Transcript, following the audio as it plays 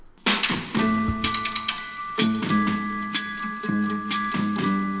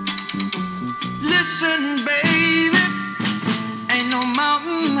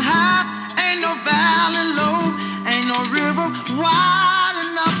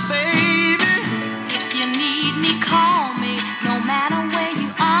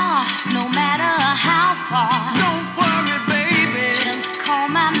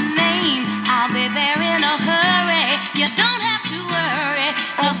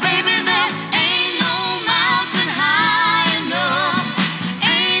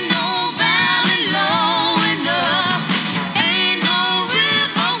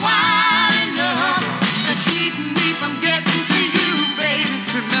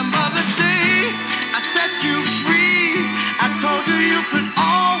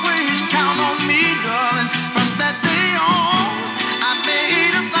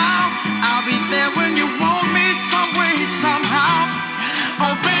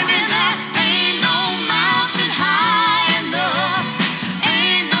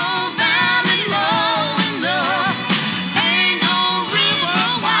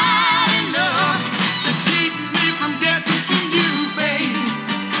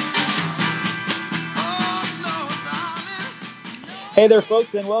Hey there,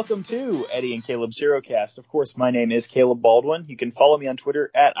 folks, and welcome to Eddie and Caleb's HeroCast. Of course, my name is Caleb Baldwin. You can follow me on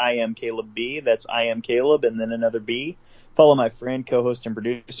Twitter at IamCalebB. That's I am Caleb and then another B. Follow my friend, co-host, and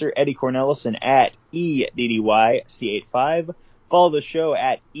producer Eddie Cornelison at EDDYC85. Follow the show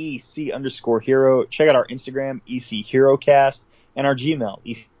at EC_Hero. Check out our Instagram, ECHeroCast, and our Gmail,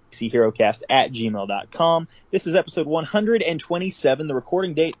 ECHeroCast at gmail.com. This is episode 127. The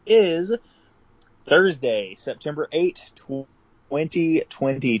recording date is Thursday, September 8th,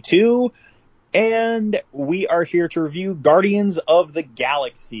 2022, and we are here to review Guardians of the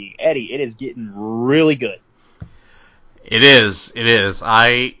Galaxy. Eddie, it is getting really good. It is.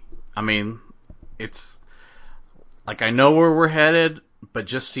 I mean, it's like I know where we're headed, but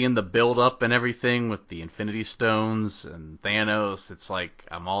just seeing the build up and everything with the Infinity Stones and Thanos, it's like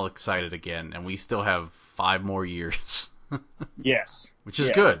I'm all excited again, and we still have 5 more years. Yes. Which is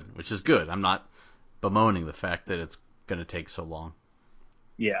good. I'm not bemoaning the fact that it's going to take so long.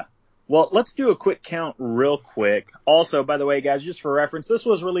 Yeah. Well, let's do a quick count real quick. Also, by the way, guys, just for reference, this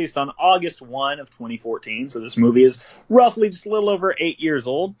was released on August 1 of 2014, so this movie is roughly just a little over 8 years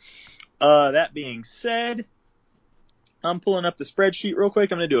old. That being said, I'm pulling up the spreadsheet real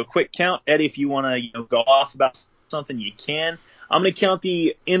quick. I'm going to do a quick count. Eddie, if you want to go off about something, you can. I'm going to count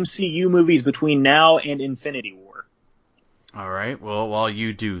the MCU movies between now and Infinity War. All right. Well, while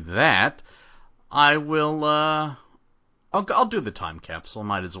you do that, I will. I'll do the time capsule.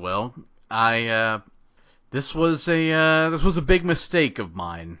 Might as well. This was a big mistake of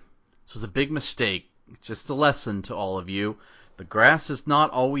mine. This was a big mistake. Just a lesson to all of you. The grass is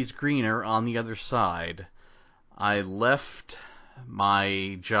not always greener on the other side. I left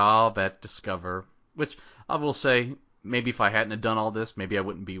my job at Discover, which I will say, maybe if I hadn't have done all this, maybe I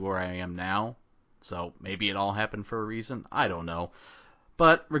wouldn't be where I am now. So maybe it all happened for a reason. I don't know.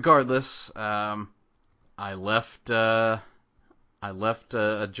 But regardless, I left a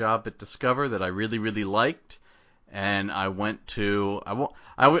job at Discover that I really, really liked, and I went to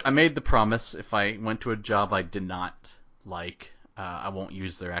I made the promise if I went to a job I did not like, I won't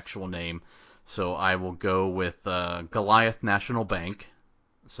use their actual name, so I will go with Goliath National Bank.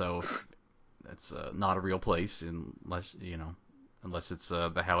 So that's not a real place unless it's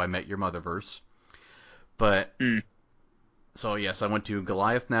the How I Met Your Motherverse. But so yes, I went to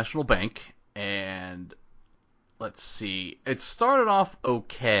Goliath National Bank, and let's see. It started off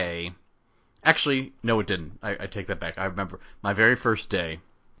okay. Actually, no, it didn't. I take that back. I remember my very first day.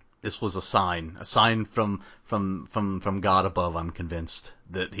 This was a sign from God above. I'm convinced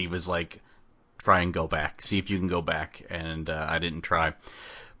that he was like, try and go back, see if you can go back, and I didn't try.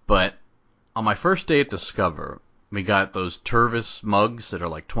 But on my first day at Discover, we got those Tervis mugs that are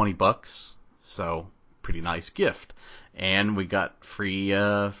like $20, so pretty nice gift, and we got free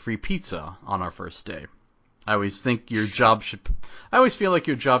pizza on our first day. I always feel like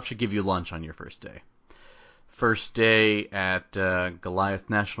your job should give you lunch on your first day. First day at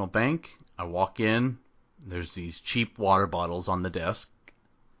Goliath National Bank, I walk in, there's these cheap water bottles on the desk,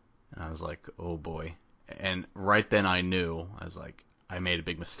 and I was like, oh boy. And right then I knew, I was like, I made a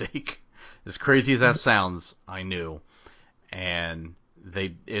big mistake. As crazy as that sounds, I knew. And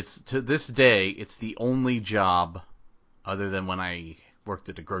to this day, it's the only job, other than when I worked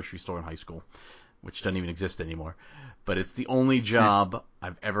at a grocery store in high school, which doesn't even exist anymore. But it's the only job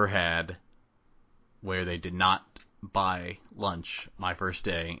I've ever had where they did not buy lunch my first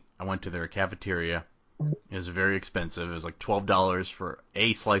day. I went to their cafeteria. It was very expensive. It was like $12 for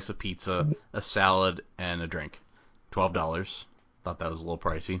a slice of pizza, a salad, and a drink. $12. Thought that was a little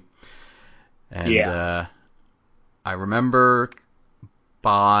pricey. And I remember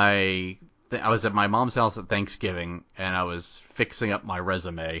I was at my mom's house at Thanksgiving, and I was fixing up my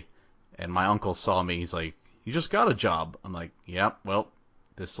resume. And my uncle saw me. He's like, you just got a job. I'm like, yep, well,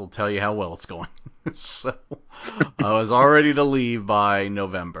 this will tell you how well it's going. So I was all ready to leave by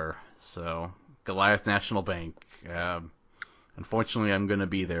November. So Goliath National Bank. Unfortunately, I'm going to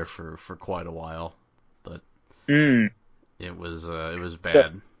be there for quite a while. But it was bad.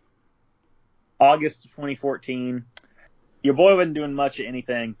 So, August of 2014. Your boy wasn't doing much of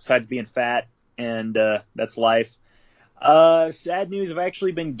anything besides being fat, and that's life. Sad news, I've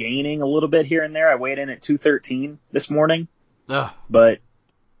actually been gaining a little bit here and there. I weighed in at 213 this morning. But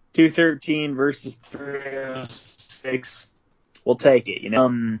 213 versus 306, we'll take it,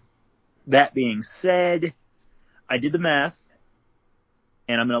 That being said, I did the math,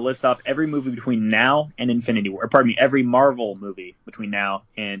 and I'm going to list off every movie between now and Infinity War. Pardon me, every Marvel movie between now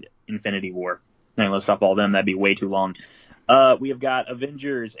and Infinity War. I'm going to list off all of them. That'd be way too long. We have got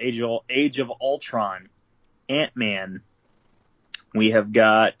Avengers, Age of Ultron, Ant-Man. We have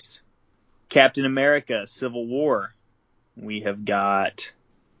got Captain America, Civil War. we have got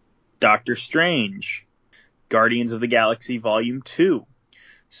Doctor Strange, Guardians of the Galaxy Volume 2,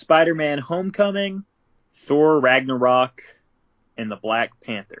 Spider-Man Homecoming, Thor Ragnarok, and the Black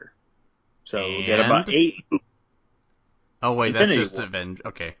Panther. So we'll get about 8. Oh, wait, Infinity that's just War. Avengers.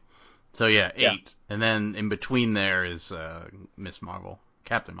 Okay. So, yeah, 8. Yeah. And then in between there is Miss Marvel.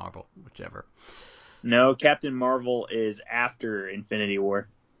 Captain Marvel, whichever. No, Captain Marvel is after Infinity War.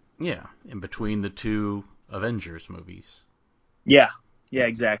 Yeah, in between the two Avengers movies. Yeah,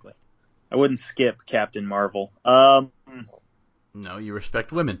 exactly. I wouldn't skip Captain Marvel. No, you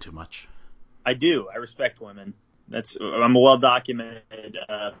respect women too much. I do. I respect women. I'm a well-documented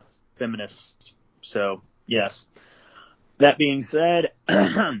feminist. So, yes. That being said,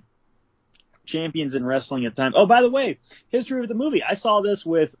 champions in wrestling at the time. Oh, by the way, history of the movie. I saw this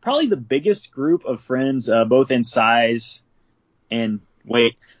with probably the biggest group of friends, both in size and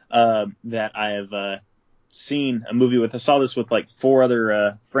weight, that I have seen a movie with. I saw this with like 4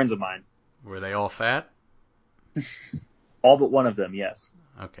 other friends of mine. Were they all fat? All but one of them, yes.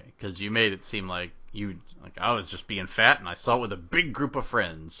 Okay, because you made it seem like I was just being fat, and I saw it with a big group of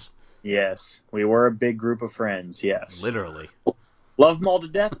friends. Yes, we were a big group of friends, yes. Literally. Love them all to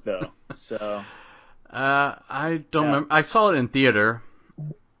death, though. So. I don't remember. I saw it in theater,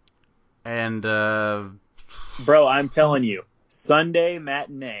 and Bro, I'm telling you, Sunday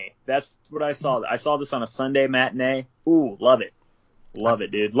matinee. That's what I saw. I saw this on a Sunday matinee. Ooh, love it. Love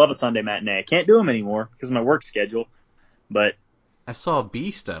it, dude. Love a Sunday matinee. I can't do them anymore because of my work schedule. But, I saw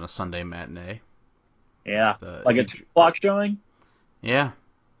Beast on a Sunday matinee. yeah, like a 2 o'clock showing. Yeah.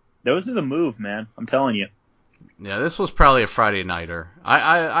 Those are the move, man. I'm telling you. Yeah, this was probably a Friday nighter.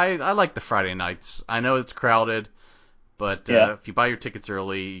 I like the Friday nights. I know it's crowded, but Yeah. if you buy your tickets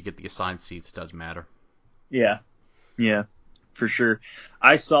early, you get the assigned seats. It doesn't matter. Yeah, for sure.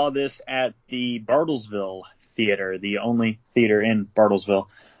 I saw this at the Bartlesville Theater, the only theater in Bartlesville.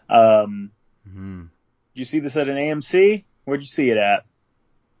 Mm-hmm. Did you see this at an AMC? Where'd you see it at?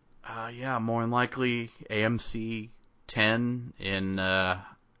 Yeah, more than likely AMC 10 in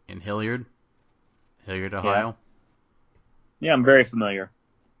Hilliard, Ohio. Yeah, I'm very familiar.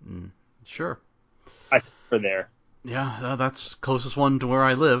 Sure. I took her there. Yeah, that's closest one to where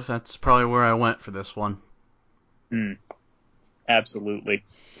I live. That's probably where I went for this one. Absolutely.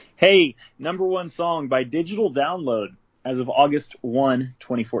 Hey, number 1 song by Digital Download as of August 1,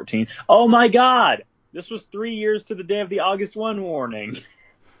 2014. Oh my God! This was 3 years to the day of the August 1 warning.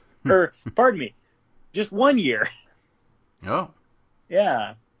 Pardon me, just 1 year. Oh.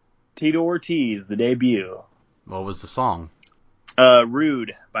 Yeah. Tito Ortiz, the debut. What was the song?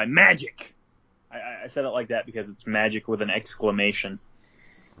 Rude by Magic. I said it like that because it's magic with an exclamation.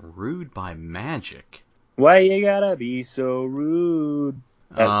 Rude by Magic. Why you gotta be so rude?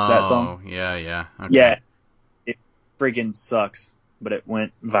 That song. Yeah. Okay. Yeah, it freaking sucks, but it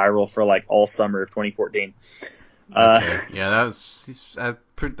went viral for like all summer of 2014. Okay. Yeah,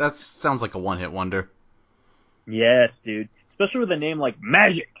 that sounds like a one-hit wonder. Yes, dude. Especially with a name like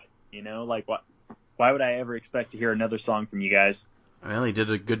Magic. You know, like what? Why would I ever expect to hear another song from you guys? Well, he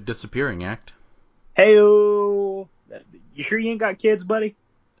did a good disappearing act. Hey-o! You sure you ain't got kids, buddy?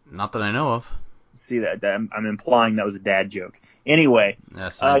 Not that I know of. See that? I'm implying that was a dad joke. Anyway.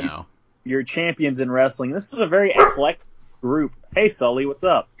 Yes, I know. Your champions in wrestling. This was a very eclectic group. Hey, Sully, what's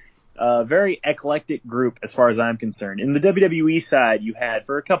up? Very eclectic group as far as I'm concerned. In the WWE side, you had,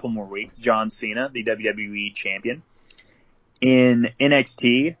 for a couple more weeks, John Cena, the WWE champion. In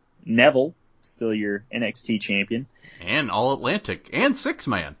NXT, Neville, still your NXT champion. And All Atlantic. And Six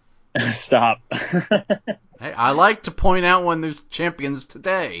Man. Stop. Hey, I like to point out when there's champions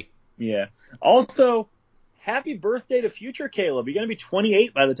today. Yeah. Also, happy birthday to future Caleb. You're going to be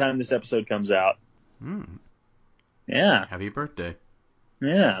 28 by the time this episode comes out. Yeah. Happy birthday.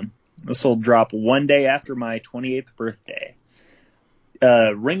 Yeah. This will drop one day after my 28th birthday.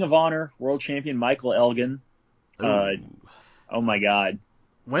 Ring of Honor World Champion Michael Elgin. Oh my God.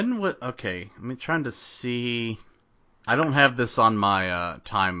 Okay, I'm trying to see. I don't have this on my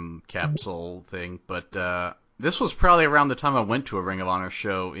time capsule thing, but this was probably around the time I went to a Ring of Honor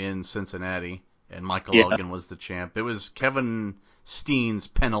show in Cincinnati, and Michael Elgin was the champ. It was Kevin Steen's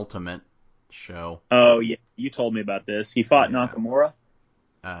penultimate show. Oh, yeah. You told me about this. He fought Nakamura?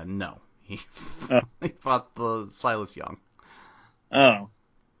 No. He fought the Silas Young. Oh.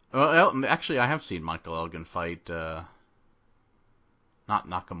 Well, actually, I have seen Michael Elgin fight, not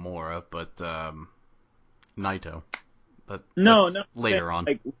Nakamura, but Naito. But No. later on.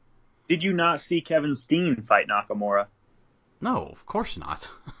 Like, did you not see Kevin Steen fight Nakamura? No, of course not.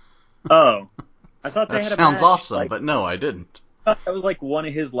 Oh. I thought they That had a sounds match, awesome, but no, I didn't. I thought that was like one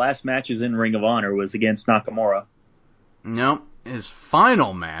of his last matches in Ring of Honor was against Nakamura. No, his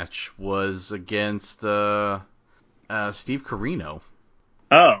final match was against Steve Corino.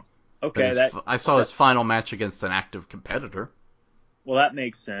 Oh, But okay. I saw his final match against an active competitor. Well, that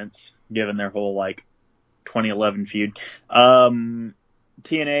makes sense given their whole 2011 feud. TNA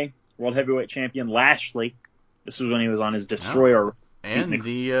World Heavyweight Champion Lashley. This was when he was on his Destroyer. And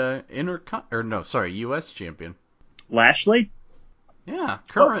the U.S. champion. Lashley? Yeah,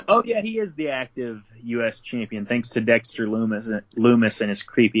 current. Oh, yeah, he is the active U.S. champion, thanks to Dexter Loomis and his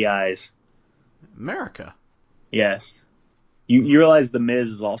creepy eyes. America. Yes. You realize The Miz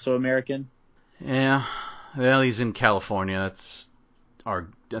is also American? Yeah. Well, he's in California. That's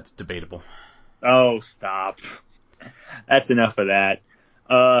debatable. Oh, stop. That's enough of that.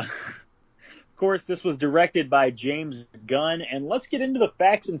 Of course, this was directed by James Gunn, and let's get into the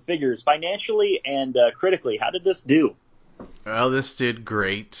facts and figures, financially and critically. How did this do? Well, this did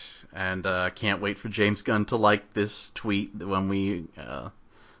great, and can't wait for James Gunn to like this tweet when we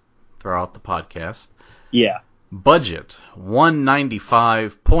throw out the podcast. Yeah. Budget,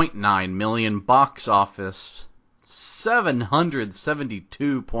 $195.9 million. Box office,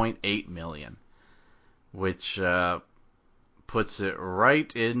 $772.8 million, which puts it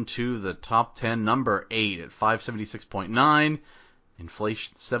right into the top 10, number 8 at 576.9.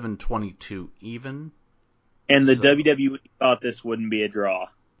 Inflation 722 even. And the WWE thought this wouldn't be a draw.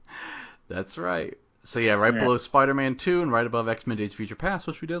 That's right. So yeah, below Spider-Man 2 and right above X-Men Days of Future Past,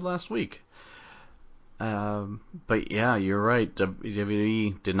 which we did last week. But yeah, you're right.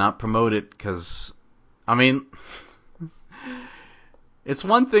 WWE did not promote it because, it's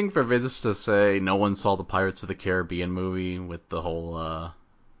one thing for Vince to say no one saw the Pirates of the Caribbean movie with the whole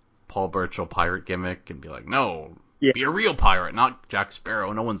Paul Burchill pirate gimmick and be like, no, be a real pirate, not Jack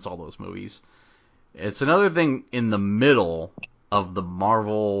Sparrow. No one saw those movies. It's another thing in the middle of the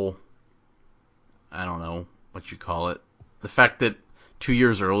Marvel, I don't know what you call it, the fact that 2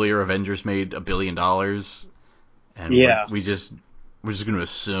 years earlier Avengers made $1 billion, and we're just going to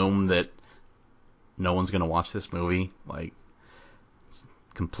assume that no one's going to watch this movie,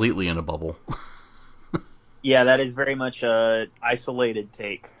 completely in a bubble. Yeah, that is very much a isolated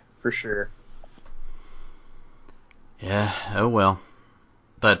take, for sure. Yeah, oh well.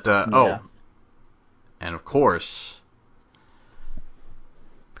 But, and of course,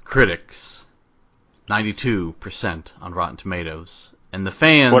 the critics, 92% on Rotten Tomatoes, and the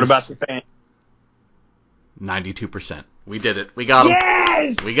fans... What about the fans? 92%. We did it. We got them.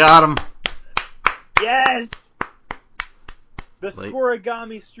 Yes! We got them. Yes! The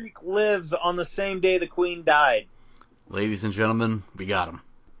Scorigami streak lives on the same day the Queen died. Ladies and gentlemen, we got them.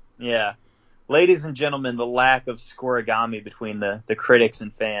 Yeah. Ladies and gentlemen, the lack of Scorigami between the critics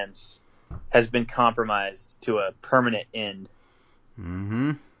and fans has been compromised to a permanent end.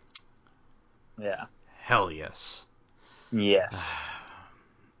 Mm-hmm. Yeah. Hell yes. Yes.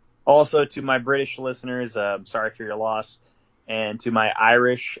 Also, to my British listeners, sorry for your loss. And to my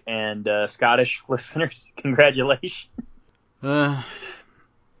Irish and Scottish listeners, congratulations. You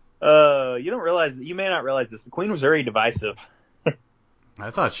may not realize this. The Queen was very divisive.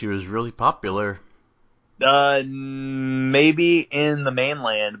 I thought she was really popular. Maybe in the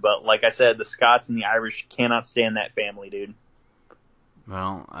mainland, but like I said, the Scots and the Irish cannot stand that family, dude.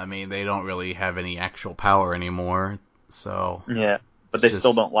 Well, they don't really have any actual power anymore, so... Yeah, but they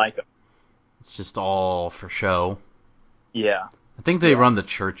still don't like them. It's just all for show. Yeah. I think they run the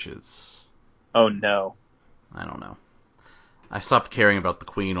churches. Oh, no. I don't know. I stopped caring about the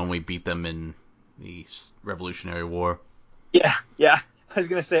Queen when we beat them in the Revolutionary War. Yeah. I was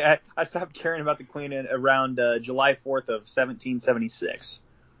going to say, I stopped caring about the Queen around July 4th of 1776.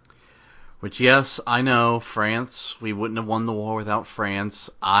 Which, yes, I know, France, we wouldn't have won the war without France.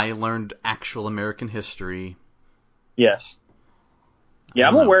 I learned actual American history. Yes. Yeah,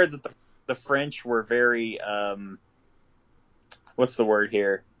 I'm aware that the French were very, what's the word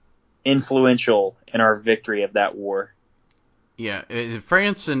here? Influential in our victory of that war. Yeah,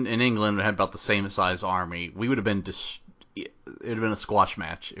 France and England had about the same size army. We would have been it would have been a squash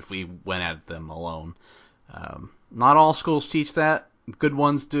match if we went at them alone. Not all schools teach that. Good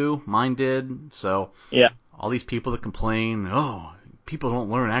ones do. Mine did. So yeah, all these people that complain, people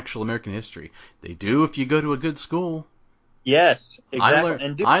don't learn actual American history. They do if you go to a good school. Yes,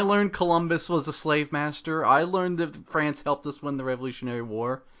 exactly. I learned Columbus was a slave master. I learned that France helped us win the Revolutionary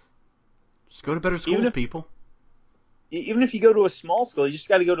War. Just go to better schools, people. Even if you go to a small school, you just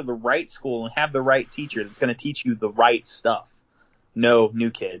got to go to the right school and have the right teacher that's going to teach you the right stuff. No new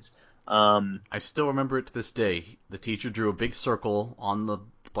kids. I still remember it to this day. The teacher drew a big circle on the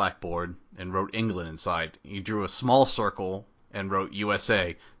blackboard and wrote England inside. He drew a small circle and wrote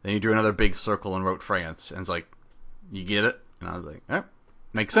USA. Then he drew another big circle and wrote France. And it's like, You get it? And I was like,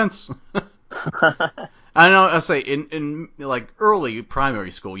 makes sense. I know. I say in like early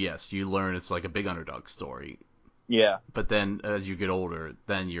primary school, yes, you learn it's like a big underdog story. Yeah. But then as you get older,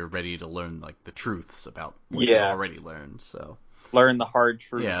 then you're ready to learn like the truths about what you Yeah. already learned. So Learn the hard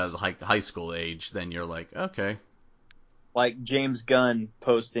truths. yeah, like high school age, then you're like, okay. Like James Gunn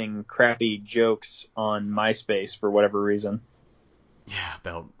posting crappy jokes on MySpace for whatever reason. Yeah,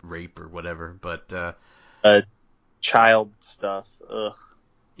 about rape or whatever. But Child stuff. Ugh.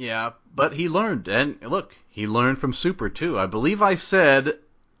 yeah, but he learned, and look, he learned from Super too. I believe I said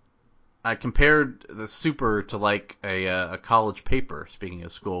I compared the Super to like a college paper. Speaking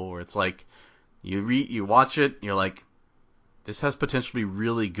of school, where it's like you watch it, you're like, this has potential to be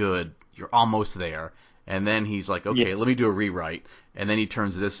really good. You're almost there, and then he's like, okay, Yeah. let me do a rewrite, and then he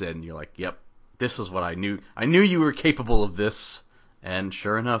turns this in, and you're like, yep, this is what I knew. I knew you were capable of this, and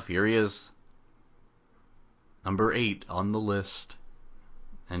sure enough, here he is, number 8 on the list,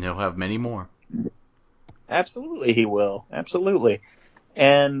 and he'll have many more. Absolutely, he will. Absolutely.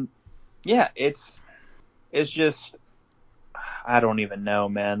 And yeah, it's just, I don't even know,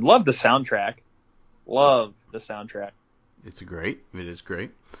 man. Love the soundtrack. Love the soundtrack. It's great. It is great.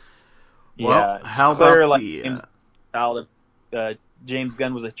 Well, Yeah, it's how clear about like the James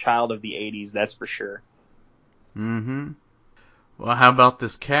Gunn was a child of the '80s. That's for sure. mm-hmm. Well, how about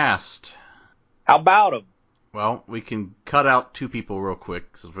this cast? How about him? Well, we can cut out 2 people real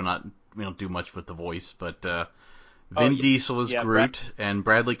quick because we don't do much with the voice, but Vin Diesel as Groot and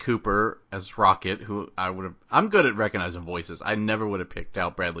Bradley Cooper as Rocket, who I'm good at recognizing voices. I never would have picked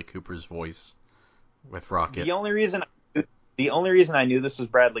out Bradley Cooper's voice with Rocket. The only reason I knew this was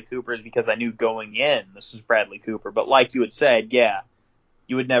Bradley Cooper is because I knew going in this was Bradley Cooper. But like you had said, yeah,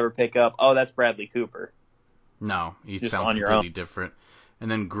 you would never pick up, oh, that's Bradley Cooper. No, he Just sounds on your own. completely different. And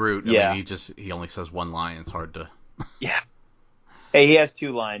then Groot, Yeah. I mean, he only says one line. It's hard to. Yeah. Hey, he has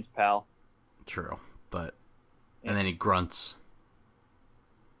 2 lines, pal. True, but Yeah. and then he grunts.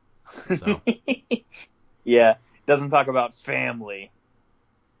 So yeah, doesn't talk about family.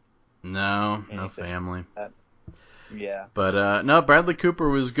 no Anything. family. Yeah. But no, Bradley Cooper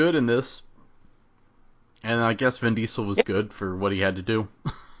was good in this. And I guess Vin Diesel was good for what he had to do.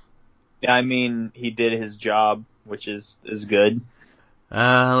 Yeah, I mean, he did his job, which is good.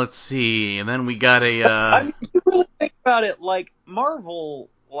 Let's see. And then we got a... I mean, if you really think about it, like, Marvel,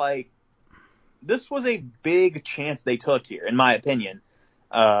 like, this was a big chance they took here, in my opinion.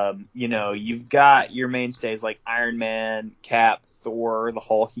 You know, you've got your mainstays like Iron Man, Cap, Thor, the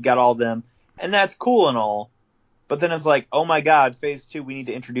Hulk. You got all of them, and that's cool and all. But then it's like, oh my God, Phase 2, we need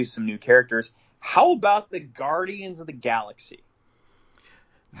to introduce some new characters. How about the Guardians of the Galaxy?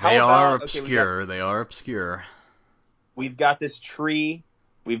 They are obscure. We've got this tree.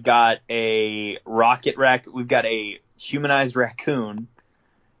 We've got a we've got a humanized raccoon.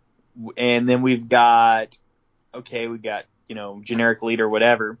 And then we've got, generic leader,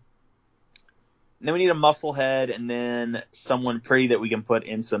 whatever. And then we need a muscle head and then someone pretty that we can put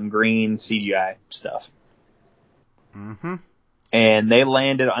in some green CGI stuff. Mm-hmm. And they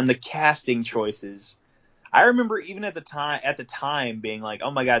landed on the casting choices. I remember even at the time being like,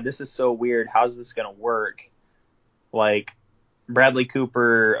 oh my God, this is so weird. How's this going to work? Like, Bradley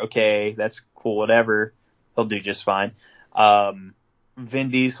Cooper, okay, that's cool, whatever. He'll do just fine.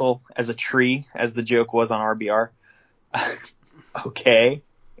 Vin Diesel as a tree, as the joke was on RBR. Okay,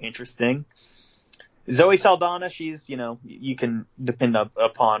 interesting. Zoe Saldana, she's, you can depend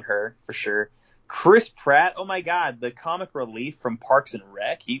upon her for sure. Chris Pratt, oh my God, the comic relief from Parks and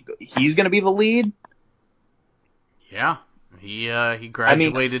Rec, he's going to be the lead? Yeah, he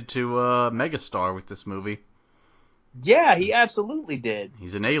graduated to megastar with this movie. Yeah, he absolutely did.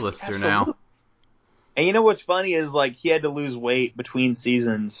 He's an A-lister now. And you know what's funny is, like, he had to lose weight between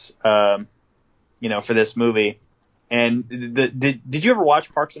seasons, for this movie. And did you ever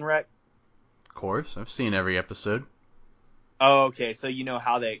watch Parks and Rec? Of course, I've seen every episode. Oh, okay, so you know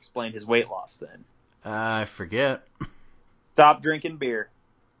how they explained his weight loss then. I forget. Stop drinking beer.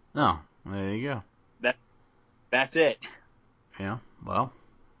 Oh, there you go. That's it. Yeah, well,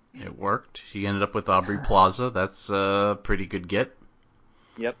 it worked. He ended up with Aubrey Plaza. That's a pretty good get.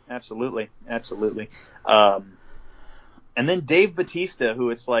 Yep, absolutely. And then Dave Bautista, who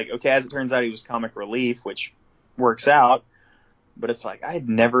it's like, okay, as it turns out, he was comic relief, which works out. But it's like,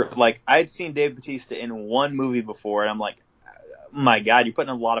 I'd seen Dave Bautista in one movie before, and I'm like, oh my God, you're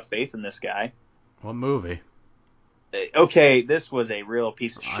putting a lot of faith in this guy. What movie? Okay, this was a real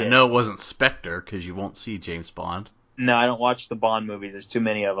piece of shit. I know it wasn't Spectre, because you won't see James Bond. No, I don't watch the Bond movies. There's too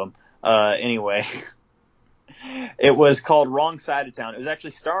many of them. Anyway, it was called Wrong Side of Town. It was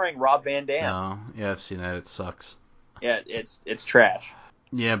actually starring Rob Van Dam. Oh, yeah, I've seen that. It sucks. Yeah, it's trash.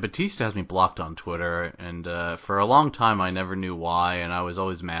 Yeah, Batista has me blocked on Twitter, and for a long time I never knew why, and I was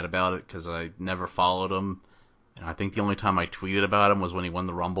always mad about it because I never followed him. And I think the only time I tweeted about him was when he won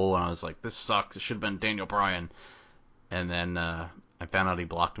the Rumble, and I was like, this sucks. It should have been Daniel Bryan. And then I found out he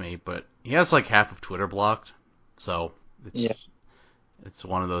blocked me, but he has like half of Twitter blocked, so Yeah. it's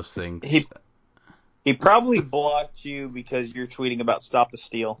one of those things. He probably blocked you because you're tweeting about Stop the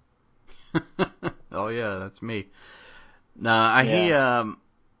Steal. Oh yeah, that's me. Nah, he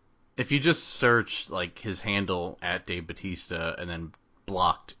if you just search like his handle at Dave Batista and then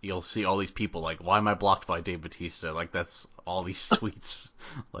blocked, you'll see all these people like, why am I blocked by Dave Batista? Like that's all these tweets.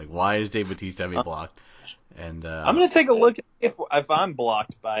 Like why is Dave Batista having me blocked? And I'm gonna take a look at if I'm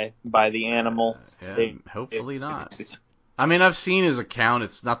blocked by the animal. yeah, hopefully not. I mean, I've seen his account.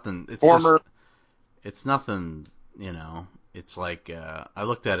 It's nothing. It's nothing. You know. It's like I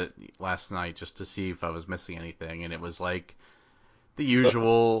looked at it last night just to see if I was missing anything, and it was like the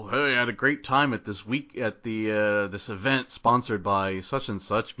usual. Hey, I had a great time at this this event sponsored by such and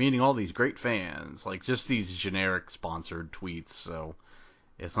such, meeting all these great fans. Like just these generic sponsored tweets. So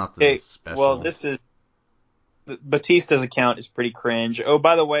it's nothing special. Well, this is Batista's account is pretty cringe. Oh,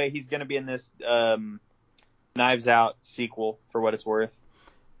 by the way, he's gonna be in this Knives Out sequel for what it's worth.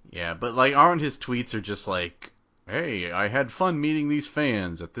 Yeah, but like, aren't his tweets are just like, hey, I had fun meeting these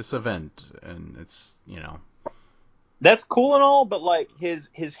fans at this event, and it's, you know. That's cool and all, but like his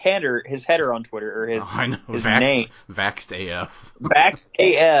header on Twitter, or his name. Vaxxed AF. Vaxxed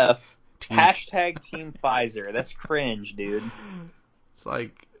AF. Hashtag Team Pfizer. That's cringe, dude. It's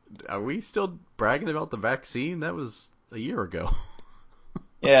like, are we still bragging about the vaccine? That was a year ago.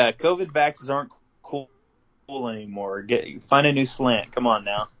 Yeah, COVID vaxes aren't cool anymore. Find a new slant. Come on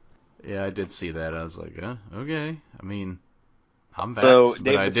now. Yeah, I did see that. I was like, okay. I mean, I'm vaxxed, So, but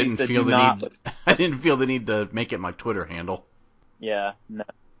Dave I didn't Batista, feel the need. I didn't feel the need to make it my Twitter handle. Yeah, no.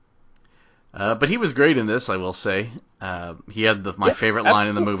 But he was great in this, I will say. He had my favorite line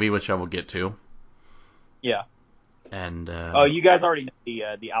in the movie, which I will get to. Yeah. And you guys already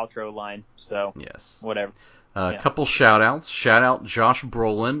know the outro line, so yes, whatever. A couple shout outs. Shout out Josh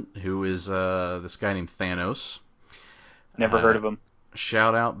Brolin, who is this guy named Thanos. Never heard of him.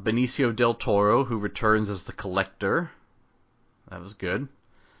 Shout out Benicio del Toro, who returns as the Collector. That was good.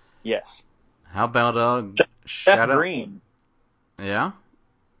 Yes. How about shout out Green? Yeah.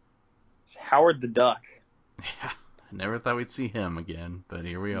 It's Howard the Duck. Yeah. I never thought we'd see him again, but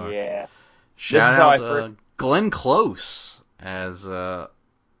here we are. Yeah. Shout out Glenn Close as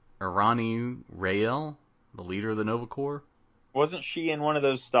Irani Rael, the leader of the Nova Corps. Wasn't she in one of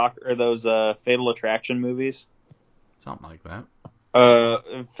those Fatal Attraction movies? Something like that.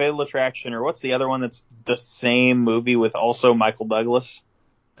 Fatal Attraction, or what's the other one that's the same movie with also Michael Douglas?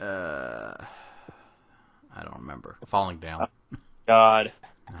 I don't remember. Falling Down. God.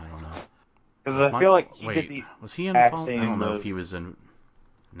 I don't know. Because I feel like he did the was he in Falling? I don't know if he was in.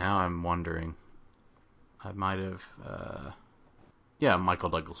 Now I'm wondering. I might have. Yeah, Michael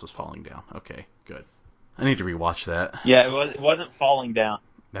Douglas was Falling Down. Okay, good. I need to rewatch that. Yeah, it wasn't Falling Down.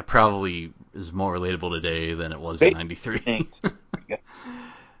 That probably is more relatable today than it was in '93.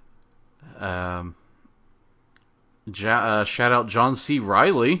 Shout out John C.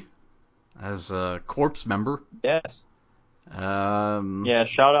 Reilly as a corpse member. Yes. Yeah,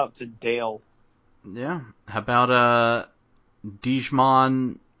 shout out to Dale. Yeah. How about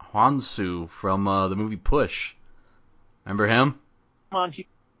Digimon Hwansu from the movie Push? Remember him?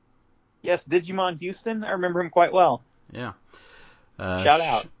 Yes, Digimon Houston. I remember him quite well. Yeah. Shout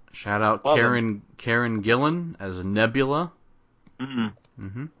out. Shout out Karen Gillan as Nebula.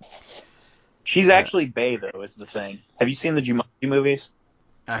 Mm-hmm. She's actually Bae, though, is the thing. Have you seen the Jumanji movies?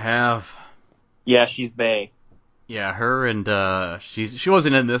 I have. Yeah, she's Bae. Yeah, her and she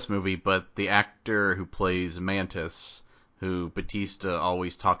wasn't in this movie, but the actor who plays Mantis, who Batista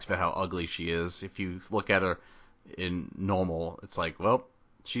always talks about how ugly she is. If you look at her in normal, it's like, well,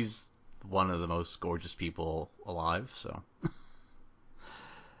 she's one of the most gorgeous people alive, so.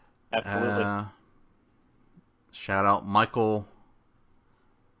 Absolutely. Shout out Michael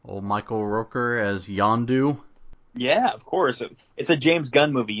Rooker as Yondu. Yeah, of course. It's a James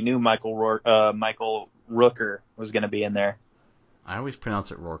Gunn movie. You knew Michael Rooker was going to be in there. I always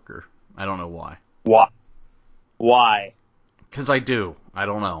pronounce it Rooker. I don't know why. Why? Because I do. I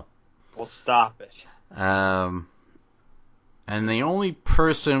don't know. Well, stop it. And the only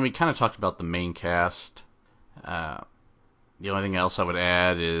person, we kind of talked about the main cast. The only thing else I would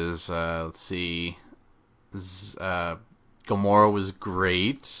add is, let's see, Gamora was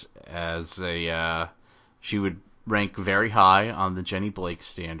great as she would rank very high on the Jenny Blake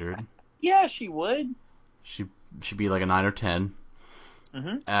standard. Yeah, she would. should be like a 9 or 10.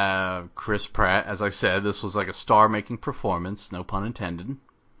 Mm-hmm. Chris Pratt, as I said, this was like a star-making performance, no pun intended.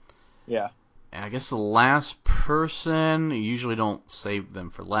 Yeah. And I guess the last person, you usually don't save them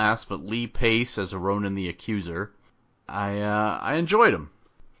for last, but Lee Pace as Ronan the Accuser. I enjoyed him.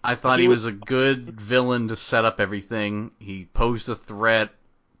 I thought he was a good villain to set up everything. He posed a threat,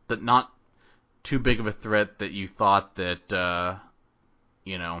 but not too big of a threat that you thought that,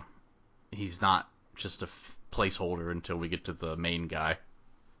 he's not just a placeholder until we get to the main guy.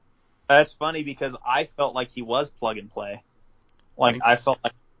 That's funny because I felt like he was plug and play. Like, I felt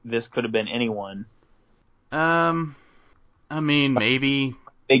like this could have been anyone. I mean, maybe.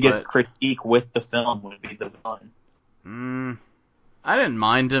 Biggest critique with the film would be the villain. I didn't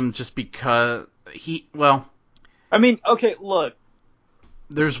mind him just because I mean, okay, look.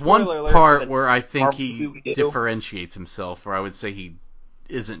 There's one part where I think he differentiates himself, where I would say he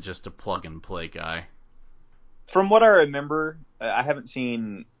isn't just a plug and play guy. From what I remember, I haven't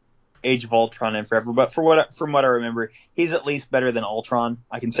seen Age of Ultron in forever, but from what I remember, he's at least better than Ultron.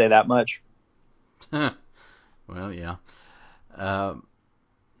 I can say that much. Well, yeah. No,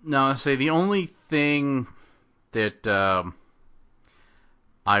 I say the only thing that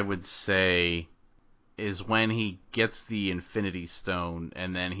I would say is when he gets the Infinity Stone,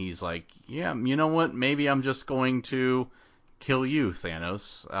 and then he's like, yeah, you know what? Maybe I'm just going to kill you,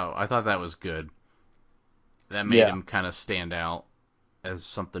 Thanos. Oh, I thought that was good. That made him kind of stand out as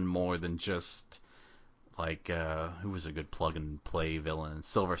something more than just like who was a good plug and play villain?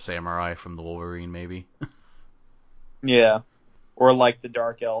 Silver Samurai from the Wolverine, maybe. Yeah, or like the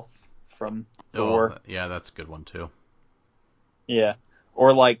Dark Elf from Thor. Yeah, that's a good one too. Yeah,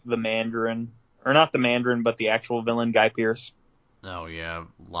 or like the Mandarin, or not the Mandarin, but the actual villain, Guy Pearce. Oh yeah,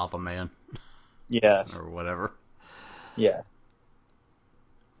 Lava Man. Yes. Or whatever. Yeah.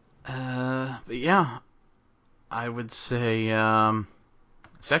 But yeah, I would say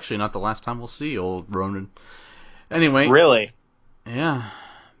it's actually not the last time we'll see old Ronan. Anyway. Really? Yeah.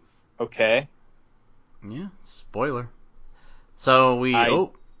 Okay. Yeah, spoiler. So you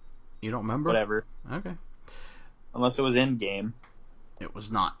don't remember? Whatever. Okay. Unless it was in game. It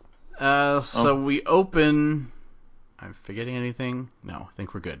was not. So we open. I'm forgetting anything? No, I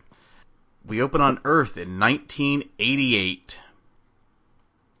think we're good. We open on Earth in 1988.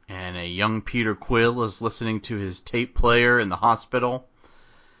 And a young Peter Quill is listening to his tape player in the hospital.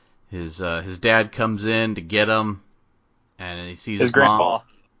 His dad comes in to get him, and he sees his grandpa. Mom.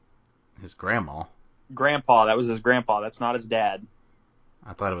 His grandma. Grandpa. That was his grandpa. That's not his dad.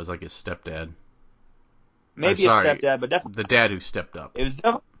 I thought it was like his stepdad. Maybe his stepdad, but definitely the dad who stepped up. It was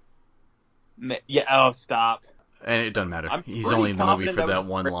definitely. Yeah. Oh, stop. And it doesn't matter. He's only in the movie for that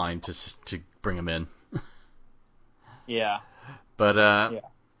one line to bring him in. Yeah. But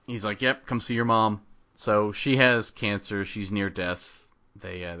he's like, "Yep, come see your mom." So she has cancer. She's near death.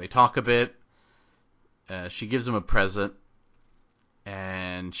 They talk a bit. She gives him a present,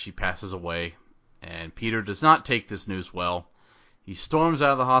 and she passes away. And Peter does not take this news well. He storms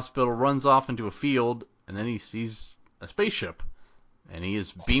out of the hospital, runs off into a field, and then he sees a spaceship, and he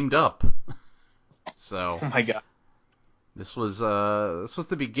is beamed up. So, oh my god, this was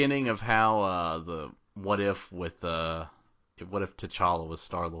the beginning of how the what if T'Challa was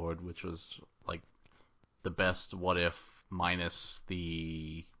Star-Lord, which was like the best what if minus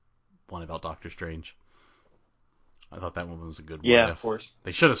the one about Doctor Strange. I thought that one was a good what if. Yeah, of course.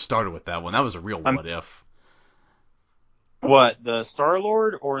 They should have started with that one. That was a real what if. What, the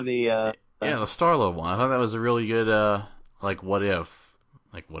Star-Lord or the... Yeah, the Star-Lord one. I thought that was a really good, what if.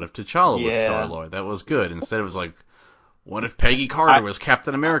 Like, what if T'Challa was Star-Lord? That was good. Instead it was like, what if Peggy Carter was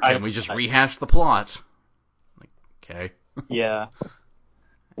Captain America and we just rehashed the plot? Like, okay. Yeah.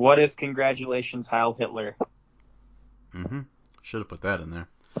 What if Congratulations, Heil Hitler? Mm-hmm. Should have put that in there.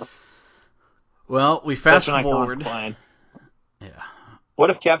 Well, we fast forward. Line. Yeah. What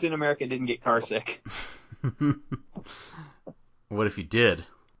if Captain America didn't get car sick? What if he did?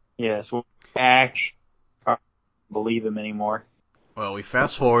 Yes, well, actually, I don't believe him anymore. Well, we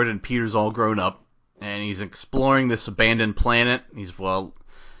fast forward and Peter's all grown up, and he's exploring this abandoned planet. He's,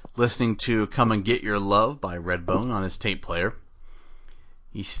 listening to Come and Get Your Love by Redbone on his tape player.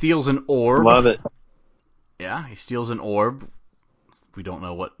 He steals an orb. Love it. Yeah, he steals an orb. We don't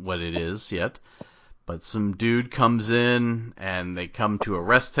know what it is yet. But some dude comes in, and they come to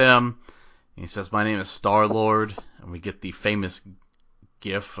arrest him. He says, "My name is Star-Lord," and we get the famous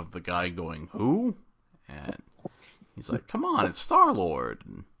gif of the guy going, "Who?" And he's like, "Come on, it's Star-Lord."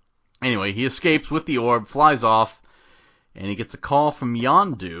 And anyway, he escapes with the orb, flies off, and he gets a call from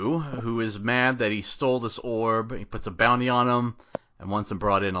Yondu, who is mad that he stole this orb. He puts a bounty on him and wants him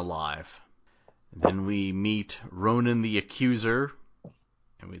brought in alive. Then we meet Ronan the Accuser.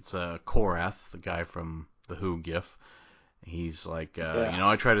 And it's Korath, the guy from the Who gif. He's like,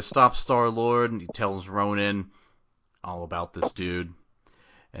 I try to stop Star-Lord, and he tells Ronan all about this dude.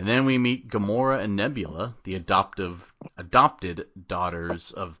 And then we meet Gamora and Nebula, the adopted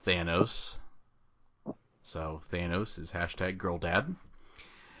daughters of Thanos. So Thanos is #GirlDad.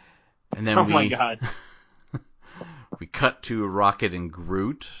 And then my God. we cut to Rocket and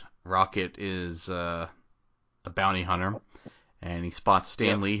Groot. Rocket is a bounty hunter, and he spots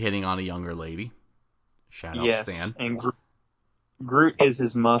Stan Lee hitting on a younger lady. Shout out Stan. And Groot is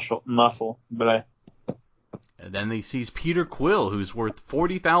his muscle, but And then he sees Peter Quill, who's worth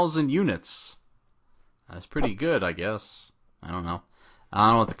 40,000 units. That's pretty good, I guess. I don't know. I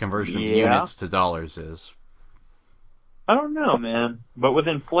don't know what the conversion of units to dollars is. I don't know, man. But with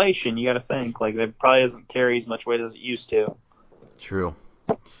inflation, you got to think like it probably doesn't carry as much weight as it used to. True.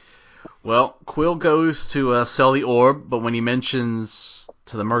 Well, Quill goes to sell the orb, but when he mentions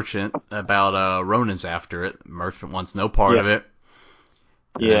to the merchant about Ronan's after it, the merchant wants no part of it.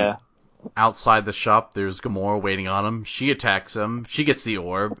 Yeah. Outside the shop, there's Gamora waiting on him. She attacks him. She gets the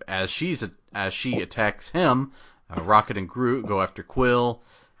orb. As she attacks him, Rocket and Groot go after Quill.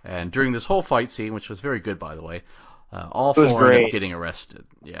 And during this whole fight scene, which was very good, by the way, all four end up getting arrested.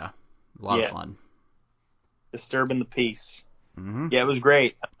 Yeah, a lot of fun. Disturbing the peace. Mm-hmm. Yeah, it was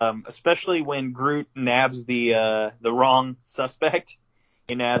great. Especially when Groot nabs the wrong suspect.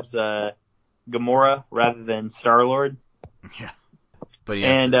 He nabs Gamora rather than Star-Lord. Yeah. But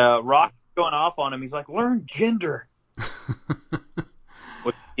and Rock going off on him. He's like, "Learn gender."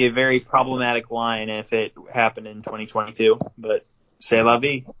 Would be a very problematic line if it happened in 2022. But c'est la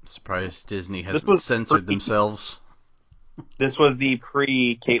vie. Surprised Disney hasn't censored themselves. This was the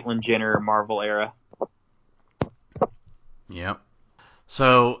pre-Caitlyn Jenner Marvel era. Yep.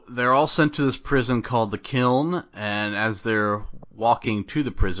 So they're all sent to this prison called the Kiln, and as they're walking to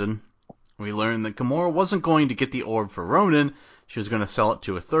the prison, we learn that Gamora wasn't going to get the orb for Ronan. She was going to sell it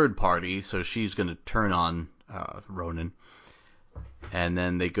to a third party, so she's going to turn on Ronan. And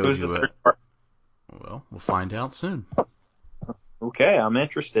then they go to third party? Well, we'll find out soon. Okay, I'm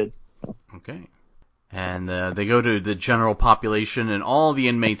interested. Okay. And they go to the general population, and all the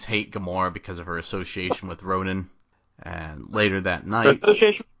inmates hate Gamora because of her association with Ronan. And later that night...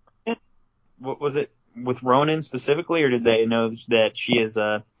 Association? What was it, with Ronan specifically, or did they know that she is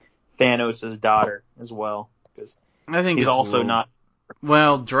Thanos' daughter as well? Because I think he's also not...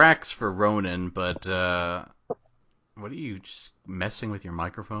 Well, Drax for Ronan, but what are you just messing with your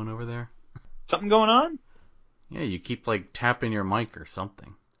microphone over there? Something going on? Yeah, you keep like tapping your mic or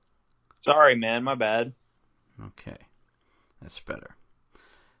something. Sorry, man, my bad. Okay, that's better.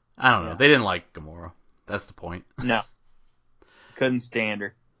 I don't know. They didn't like Gamora. That's the point. No. Couldn't stand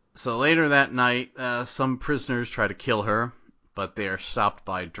her. So later that night, some prisoners try to kill her, but they are stopped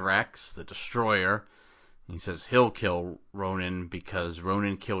by Drax, the Destroyer. He says he'll kill Ronan because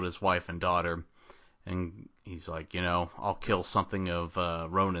Ronan killed his wife and daughter. And he's like, I'll kill something of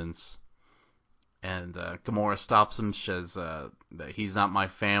Ronan's. And Gamora stops him, says that he's not my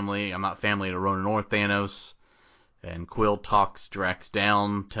family. I'm not family to Ronan or Thanos. And Quill talks Drax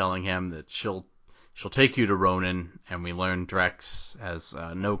down, telling him that she'll take you to Ronan. And we learn Drax has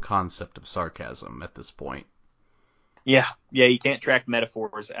no concept of sarcasm at this point. Yeah, you can't track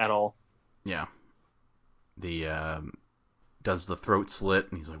metaphors at all. Yeah. Does the throat slit,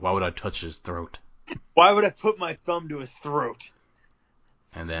 and he's like, why would I touch his throat? Why would I put my thumb to his throat?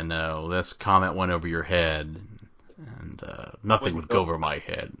 And then this comment went over your head, and nothing would go over my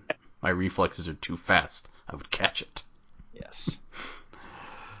head. My reflexes are too fast. I would catch it. Yes.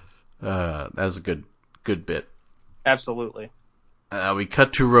 That was a good bit. Absolutely. We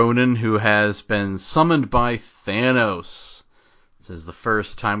cut to Ronan, who has been summoned by Thanos. This is the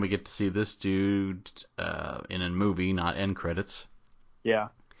first time we get to see this dude in a movie, not end credits. Yeah.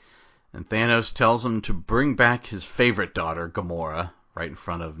 And Thanos tells him to bring back his favorite daughter, Gamora, right in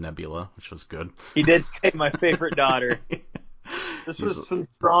front of Nebula, which was good. He did say my favorite daughter. This was some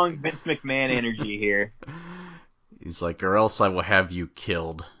strong Vince McMahon energy here. He's like, or else I will have you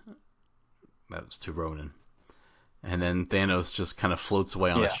killed. That was to Ronan. And then Thanos just kind of floats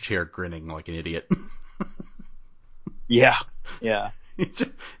away on his chair, grinning like an idiot. Yeah.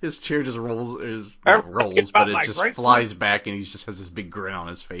 His chair just rolls, but it just flies back, and he just has this big grin on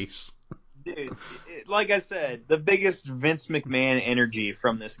his face. Dude, like I said, the biggest Vince McMahon energy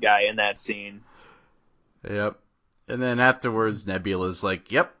from this guy in that scene. Yep. And then afterwards, Nebula's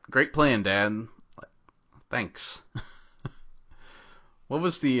like, yep, great plan, Dad. Thanks. What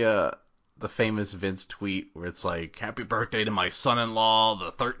was the the famous Vince tweet where it's like, "Happy birthday to my son-in-law,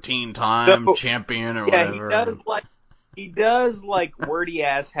 the 13-time So, champion," or yeah, whatever. he does like wordy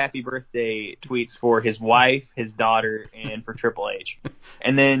ass happy birthday tweets for his wife, his daughter, and for Triple H.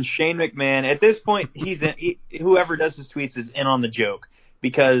 And then Shane McMahon, at this point, whoever does his tweets is in on the joke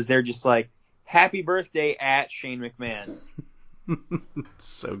because they're just like, happy birthday at Shane McMahon.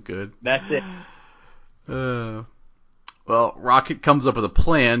 So good. That's it. Well, Rocket comes up with a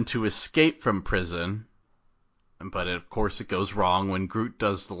plan to escape from prison, but of course it goes wrong when Groot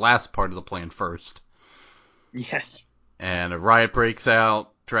does the last part of the plan first. Yes. And a riot breaks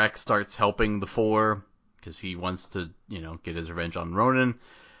out. Drax starts helping the four because he wants to, get his revenge on Ronan.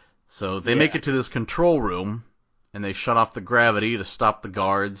 So they make it to this control room, and they shut off the gravity to stop the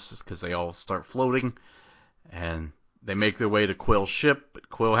guards because they all start floating. And they make their way to Quill's ship, but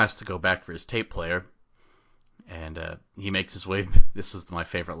Quill has to go back for his tape player. And he makes his way. This is my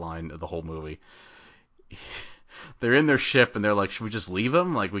favorite line of the whole movie. They're in their ship, and they're like, "Should we just leave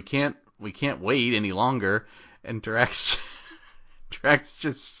him? Like, we can't wait any longer." And Drax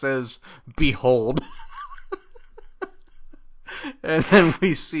just says, "Behold." And then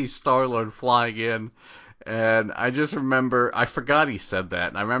we see Star-Lord flying in. And I just remember, I forgot he said that.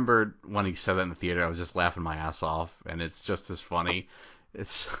 And I remember when he said that in the theater, I was just laughing my ass off. And it's just as funny.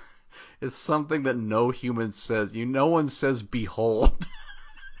 It's something that no human says. No one says "behold."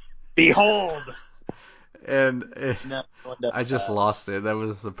 Behold. And No one does I just that. lost it. That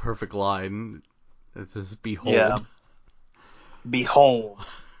was the perfect line. It's just "behold." Yeah. Behold.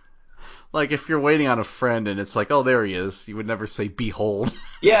 Like if you're waiting on a friend and it's like, "Oh, there he is," you would never say "behold."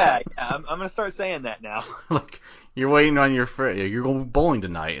 Yeah. I'm gonna start saying that now. Like you're waiting on your friend. You're going bowling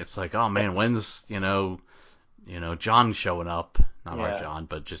tonight. It's like, "Oh man, when's John showing up?" Not our John,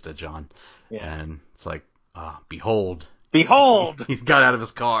 but just a John. Yeah. And it's like, "Behold." Behold. He got out of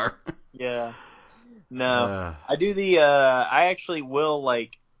his car. Yeah. No. I do I actually will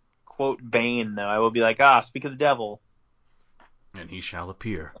like quote Bane though. I will be like, speak of the devil. And he shall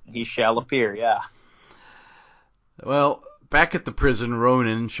appear. He shall appear, yeah. Well, back at the prison,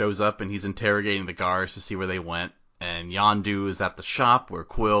 Ronan shows up and he's interrogating the guards to see where they went. And Yondu is at the shop where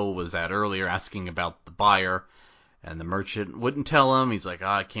Quill was at earlier asking about the buyer. And the merchant wouldn't tell him. He's like,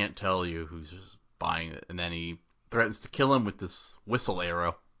 I can't tell you who's buying it. And then he threatens to kill him with this whistle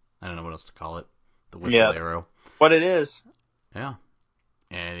arrow. I don't know what else to call it. The whistle arrow. What it is. Yeah.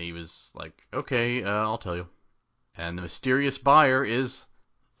 And he was like, okay, I'll tell you. And the mysterious buyer is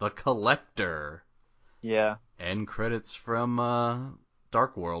the Collector. Yeah. End credits from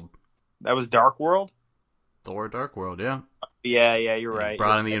Dark World. That was Dark World? Thor Dark World, yeah. Yeah, you're right. He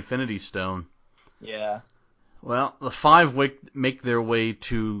brought in the Infinity Stone. Yeah. Well, the five make their way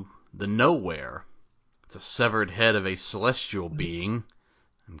to the Nowhere. It's a severed head of a celestial being.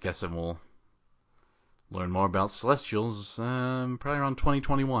 I'm guessing we'll learn more about Celestials probably around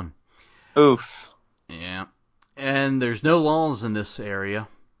 2021. Oof. Yeah. And there's no laws in this area.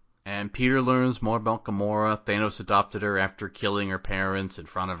 And Peter learns more about Gamora. Thanos adopted her after killing her parents in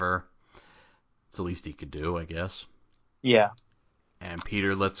front of her. It's the least he could do, I guess. Yeah. And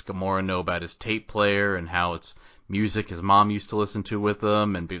Peter lets Gamora know about his tape player and how it's music his mom used to listen to with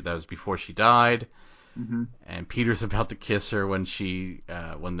him, and that was before she died. Mm-hmm. And Peter's about to kiss her when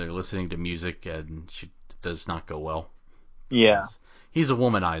when they're listening to music, and she does not go well. Yeah. He's a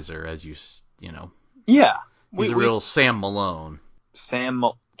womanizer, as you know. Yeah. He's a real Sam Malone.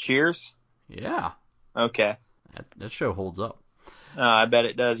 Cheers? Yeah. Okay. That show holds up. I bet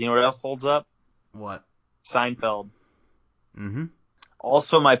it does. You know what else holds up? What? Seinfeld. Mm-hmm.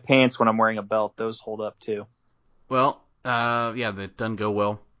 Also, my pants when I'm wearing a belt, those hold up too. Well, yeah, that doesn't go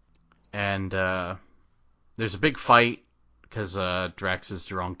well. And there's a big fight because Drax is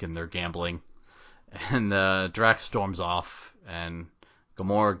drunk and they're gambling. And Drax storms off, and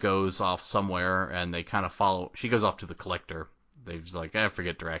Gamora goes off somewhere, and they kind of follow. She goes off to the Collector. They're just like,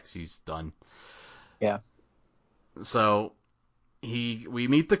 forget Drax, he's done. Yeah. So we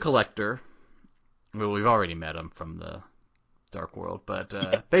meet the Collector. Well, we've already met him from the Dark World,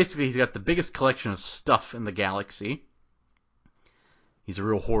 but basically he's got the biggest collection of stuff in the galaxy. He's a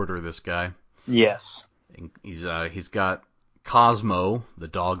real hoarder, this guy. Yes. He's got Cosmo, the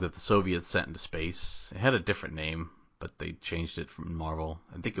dog that the Soviets sent into space. It had a different name, but they changed it from Marvel.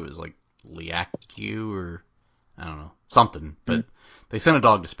 I think it was like Liaku or I don't know, something. But they sent a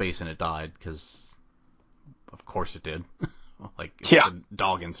dog to space and it died because, of course, it did. Like it's a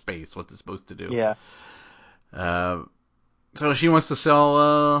dog in space. What's it supposed to do? Yeah. So she wants to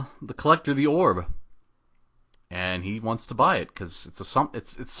sell the Collector the orb, and he wants to buy it because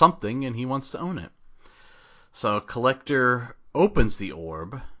it's something, and he wants to own it. So Collector opens the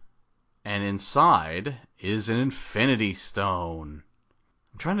orb, and inside is an Infinity Stone.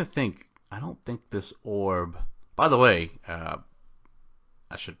 I'm trying to think. I don't think this orb... By the way, I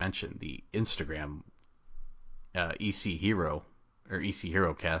should mention the Instagram EC Hero, or EC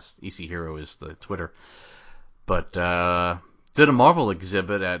Hero Cast. EC Hero is the Twitter. But did a Marvel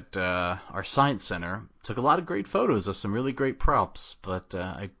exhibit at our Science Center. Took a lot of great photos of some really great props, but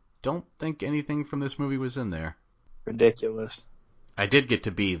I don't think anything from this movie was in there. Ridiculous. I did get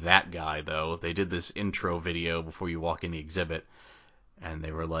to be that guy, though. They did this intro video before you walk in the exhibit, and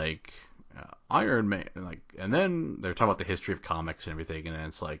they were like, Iron Man, and then they're talking about the history of comics and everything, and then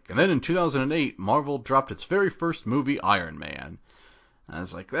it's like, and then in 2008, Marvel dropped its very first movie, Iron Man. And I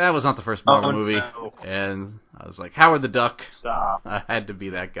was like, that was not the first Marvel movie. No. And I was like, Howard the Duck. Stop. I had to be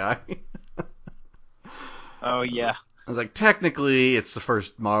that guy. Oh, yeah. I was like, technically, it's the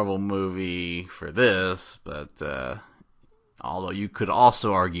first Marvel movie for this, but although you could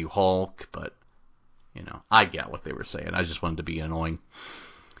also argue Hulk, but, I get what they were saying. I just wanted to be annoying.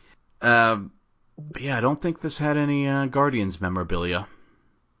 But yeah, I don't think this had any Guardians memorabilia.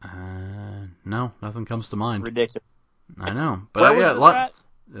 No, nothing comes to mind. Ridiculous. I know. But Where was this at?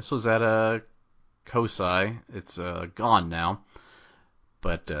 This was at Kosai. It's gone now.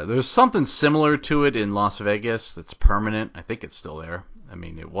 But there's something similar to it in Las Vegas that's permanent. I think it's still there. I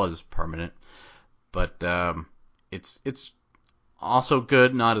mean, it was permanent. But it's also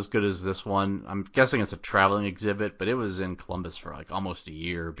good, not as good as this one. I'm guessing it's a traveling exhibit, but it was in Columbus for like almost a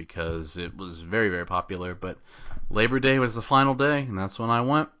year because it was very, very popular. But Labor Day was the final day, and that's when I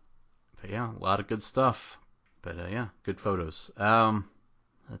went. But yeah, a lot of good stuff. But yeah, good photos.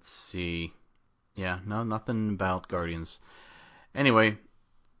 Let's see. Yeah, no, nothing about Guardians. Anyway,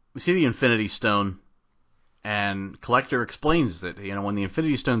 we see the Infinity Stone, and Collector explains that, when the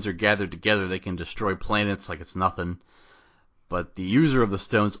Infinity Stones are gathered together, they can destroy planets like it's nothing. But the user of the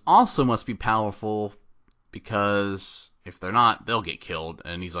stones also must be powerful, because if they're not, they'll get killed.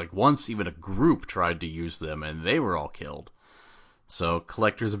 And he's like, once even a group tried to use them, and they were all killed. So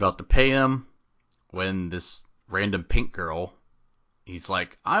Collector's about to pay him, when this random pink girl, he's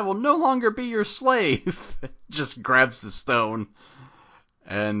like, I will no longer be your slave. Just grabs the stone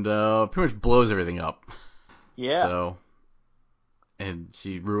and pretty much blows everything up. Yeah. So, and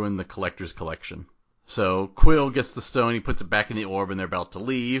she ruined the Collector's collection. So Quill gets the stone, he puts it back in the orb, and they're about to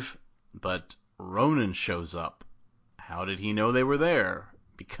leave. But Ronan shows up. How did he know they were there?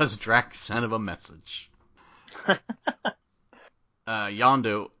 Because Drax sent him a message.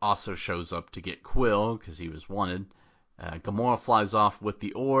 Yondu also shows up to get Quill, because he was wanted. Gamora flies off with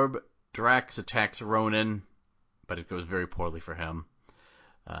the orb. Drax attacks Ronan, but it goes very poorly for him.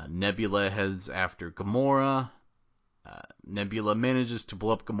 Nebula heads after Gamora. Nebula manages to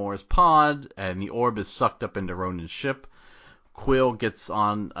blow up Gamora's pod, and the orb is sucked up into Ronan's ship. Quill gets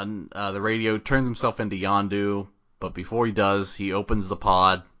on the radio, turns himself into Yondu, but before he does, he opens the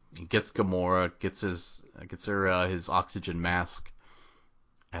pod, he gets Gamora, gets her his oxygen mask.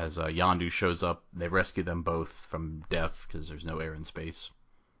 As Yondu shows up, they rescue them both from death because there's no air in space.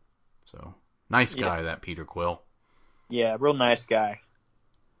 So, nice guy, that Peter Quill. Yeah, real nice guy.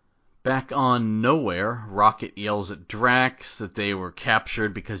 Back on Nowhere, Rocket yells at Drax that they were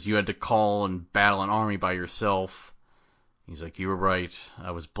captured because you had to call and battle an army by yourself. He's like, you were right,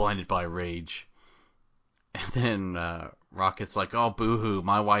 I was blinded by rage. And then Rocket's like, oh, boo-hoo,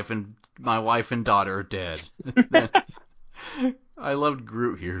 my wife and daughter are dead. I loved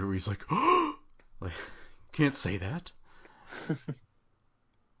Groot here, where he's like, oh, can't say that.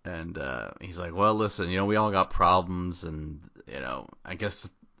 And he's like, well, listen, we all got problems, and I guess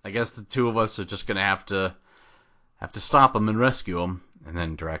the two of us are just gonna have to stop him and rescue him. And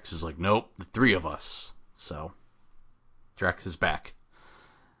then Drax is like, nope, the three of us. So Drax is back.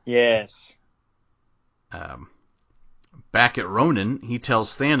 Yes. Back at Ronan, he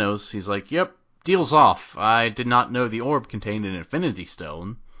tells Thanos, he's like, yep, deal's off. I did not know the orb contained an Infinity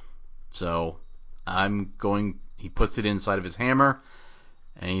Stone, so he puts it inside of his hammer,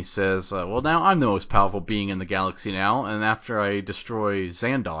 and he says, well, now I'm the most powerful being in the galaxy now, and after I destroy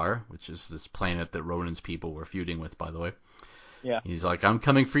Xandar, which is this planet that Ronan's people were feuding with, by the way, yeah, he's like, I'm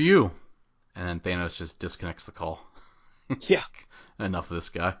coming for you. And then Thanos just disconnects the call. Yeah. Enough of this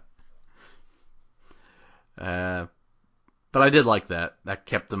guy. But I did like that.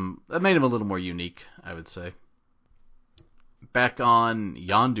 That made him a little more unique, I would say. Back on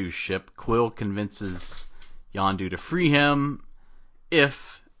Yondu's ship, Quill convinces Yondu to free him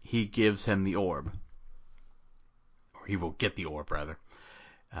if he gives him the orb. Or he will get the orb, rather.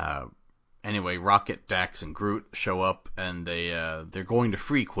 Anyway, Rocket, Dax, and Groot show up, and they're going to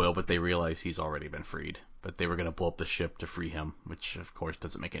free Quill, but they realize he's already been freed. but they were going to blow up the ship to free him, which of course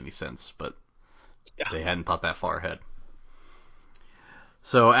doesn't make any sense, but Yeah. they hadn't thought that far ahead.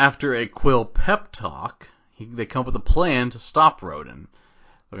 So after a Quill pep talk, they come up with a plan to stop Ronan.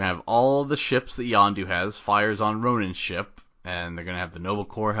 They're going to have all the ships that Yondu has fires on Ronan's ship, and they're going to have the Nova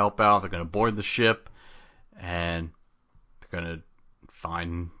Corps help out. They're going to board the ship, and they're going to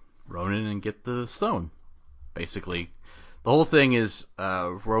find Ronan and get the stone. Basically, the whole thing is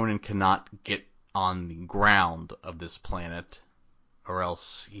Ronan cannot get on the ground of this planet, or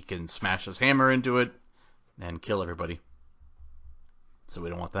else he can smash his hammer into it and kill everybody. So we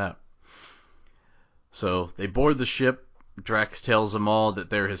don't want that. So they board the ship. Drax tells them all that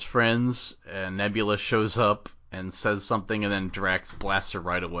they're his friends, and Nebula shows up and says something, and then Drax blasts her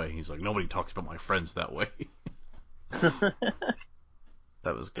right away. He's like, nobody talks about my friends that way.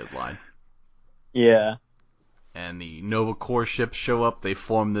 That was a good line. Yeah. And the Nova Corps ships show up. They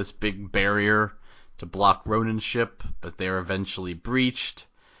form this big barrier to block Ronan's ship, but they're eventually breached.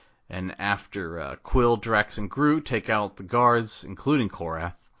 And after Quill, Drax, and Groot take out the guards, including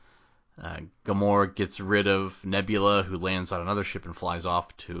Korath, Gamora gets rid of Nebula, who lands on another ship and flies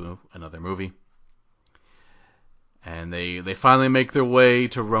off to another movie. And they finally make their way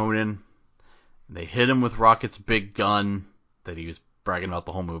to Ronan. They hit him with Rocket's big gun that he was bragging about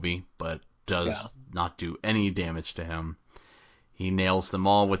the whole movie, but does not do any damage to him. He nails them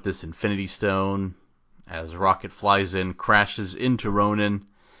all with this Infinity Stone as Rocket flies in, crashes into Ronan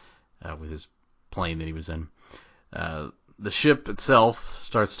with his plane that he was in. The ship itself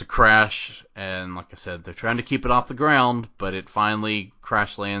starts to crash, and like I said, they're trying to keep it off the ground, but it finally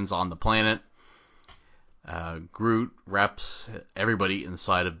crash lands on the planet. Groot wraps everybody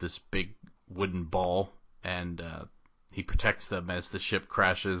inside of this big wooden ball, and he protects them as the ship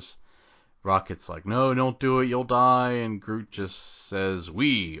crashes. Rocket's like, no, don't do it, you'll die, and Groot just says,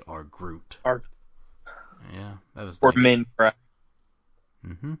 we are Groot. Yeah, that was Or nice. men cry.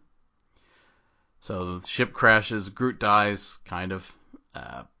 Mm-hmm. So the ship crashes, Groot dies, kind of,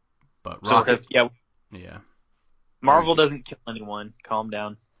 but Sort Rocket... of, yeah. Yeah. Marvel doesn't kill anyone. Calm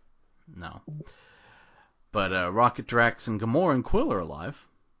down. No. But Rocket, Drax, and Gamora and Quill are alive,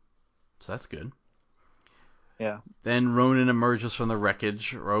 so that's good. Yeah. Then Ronan emerges from the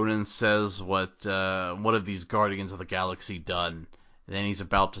wreckage. Ronan says what have these Guardians of the Galaxy done? And then he's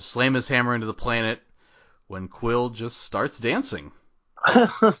about to slam his hammer into the planet when Quill just starts dancing.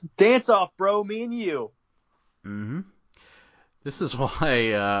 Dance off, bro, me and you. Mm-hmm. This is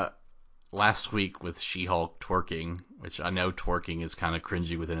why last week with She-Hulk twerking, which I know twerking is kind of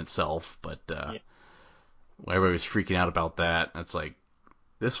cringy within itself, but everybody was freaking out about that. It's like,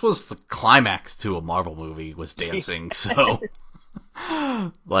 this was the climax to a Marvel movie, was dancing, so...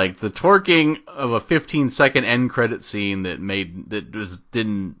 Like, the twerking of a 15-second end credit scene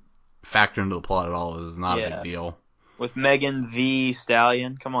didn't factor into the plot at all is not a big deal. With Megan Thee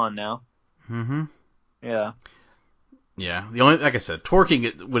Stallion, come on now. Mm-hmm. Yeah. Yeah, the only, like I said,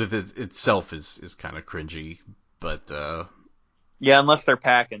 twerking itself is kind of cringy, but yeah, unless they're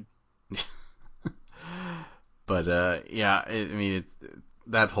packing. But yeah,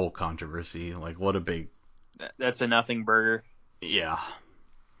 that whole controversy, like, what a big... That's a nothing burger. Yeah.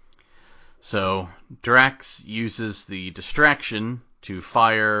 So Drax uses the distraction to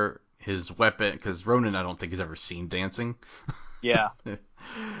fire his weapon, because Ronan, I don't think, has ever seen dancing. Yeah.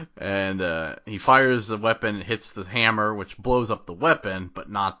 And he fires the weapon, hits the hammer, which blows up the weapon, but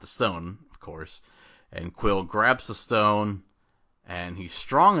not the stone, of course. And Quill grabs the stone, and he's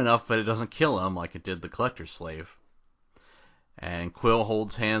strong enough that it doesn't kill him like it did the Collector's Slave. And Quill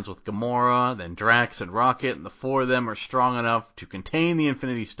holds hands with Gamora, then Drax and Rocket, and the four of them are strong enough to contain the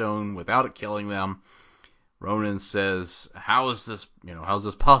Infinity Stone without it killing them. Ronan says, how is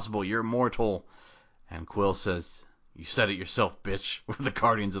this possible? You're immortal. And Quill says, you said it yourself, bitch. We're the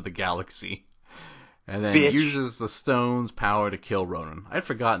Guardians of the Galaxy. And then uses the stone's power to kill Ronan. I'd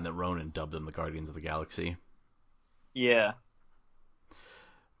forgotten that Ronan dubbed them the Guardians of the Galaxy. Yeah.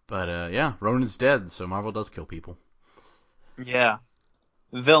 But yeah, Ronan's dead, so Marvel does kill people. Yeah.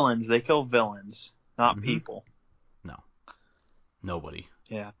 Villains. They kill villains, not people. No. Nobody.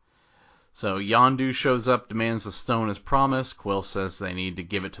 Yeah. So Yondu shows up, demands the stone as promised. Quill says they need to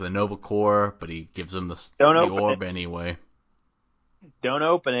give it to the Nova Corps, but he gives them the orb anyway. Don't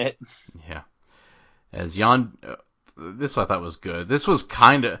open it. Yeah. As this I thought was good. This was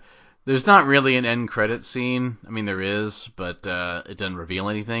there's not really an end credit scene. I mean, there is, but it doesn't reveal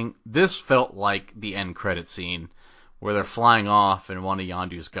anything. This felt like the end credit scene where they're flying off, and one of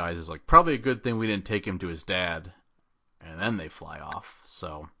Yondu's guys is like, probably a good thing we didn't take him to his dad. And then they fly off,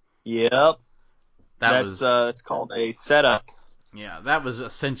 so... Yep. It's called a setup. Yeah, that was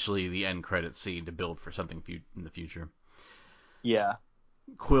essentially the end credit scene to build for something in the future. Yeah.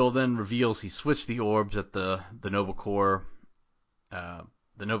 Quill then reveals he switched the orbs at the Nova Corps.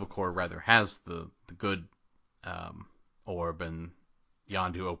 The Nova Corps rather has the good orb, and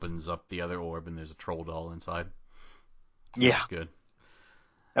Yondu opens up the other orb, and there's a troll doll inside. Yeah. That's good.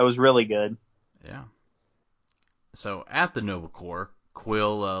 That was really good. Yeah. So at the Nova Corps,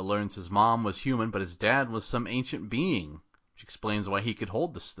 Quill learns his mom was human, but his dad was some ancient being, which explains why he could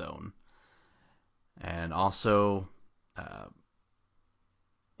hold the stone. And also,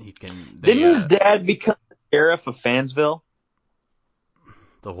 he can. Didn't his dad become the sheriff of Fansville?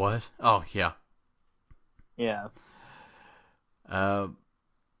 The what? Oh yeah. Yeah.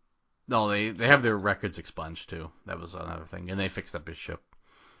 No, they have their records expunged too. That was another thing, and they fixed up his ship.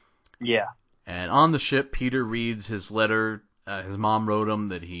 Yeah. And on the ship, Peter reads his letter. His mom wrote him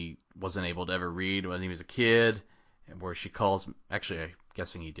that he wasn't able to ever read when he was a kid, and where she calls. Actually, I'm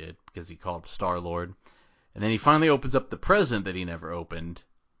guessing he did because he called Star-Lord. And then he finally opens up the present that he never opened,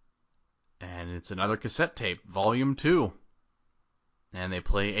 and it's another cassette tape, Volume 2. And they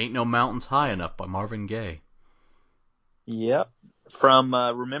play "Ain't No Mountains High Enough" by Marvin Gaye. Yep. From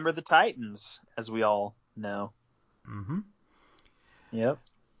Remember the Titans, as we all know. Mm-hmm. Yep.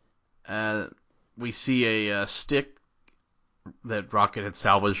 We see a stick that Rocket had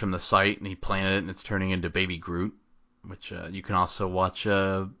salvaged from the site, and he planted it, and it's turning into Baby Groot, which you can also watch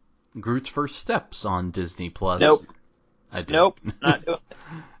Groot's First Steps on Disney Plus. Nope. I did. Nope. Not doing it.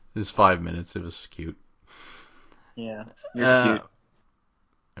 It was 5 minutes. It was cute. Yeah. You're cute.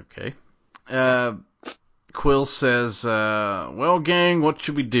 Okay. Quill says, well, gang, what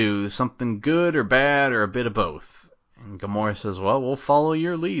should we do? Something good or bad or a bit of both? And Gamora says, well, we'll follow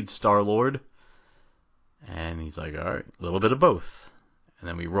your lead, Star-Lord. And he's like, all right, a little bit of both. And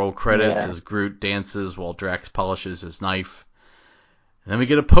then we roll credits as Groot dances while Drax polishes his knife. And then we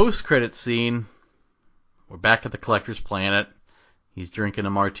get a post-credit scene. We're back at the Collector's Planet. He's drinking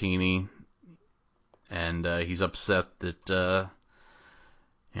a martini. And he's upset that,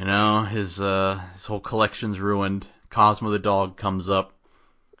 his whole collection's ruined. Cosmo the dog comes up,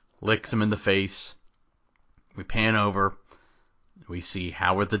 licks him in the face. We pan over. We see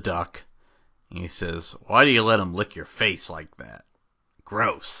Howard the Duck. And he says, why do you let him lick your face like that?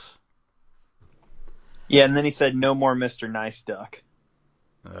 Gross. Yeah, and then he said, no more Mr. Nice Duck.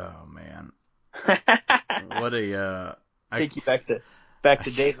 Oh, man. What a... Take you back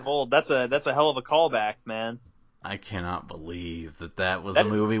to days of old. That's a hell of a callback, man. I cannot believe that was a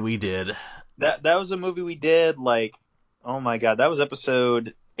movie we did. That was a movie we did, like, oh my god, that was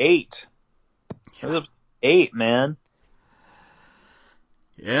episode 8. That was episode 8, man.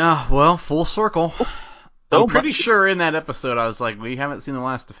 Yeah, well, full circle. So I'm pretty sure in that episode I was like, we haven't seen the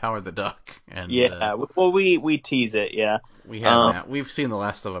last of Howard the Duck. And yeah, well, we tease it, yeah. We have now. We've seen the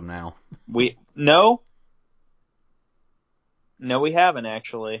last of them now. No, we haven't,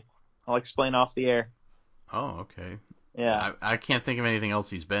 actually. I'll explain off the air. Oh, okay. Yeah. I can't think of anything else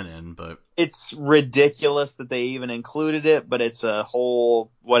he's been in, but... It's ridiculous that they even included it, but it's a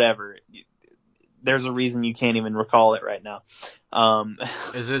whole whatever. There's a reason you can't even recall it right now.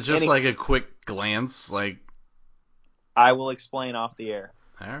 Is it just like a quick glance? Like, I will explain off the air.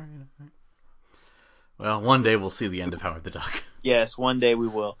 All right. Well, one day we'll see the end of Howard the Duck. Yes, one day we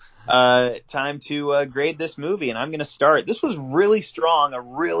will. Time to grade this movie, and I'm going to start. This was really strong, a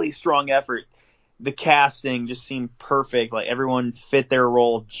really strong effort. The casting just seemed perfect. Like, everyone fit their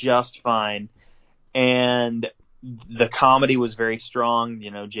role just fine. And the comedy was very strong.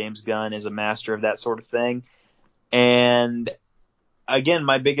 James Gunn is a master of that sort of thing. And again,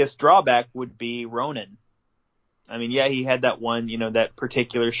 my biggest drawback would be Ronan. I mean, yeah, he had that one, that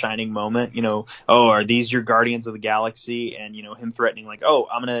particular shining moment, are these your Guardians of the Galaxy? And, him threatening like, oh,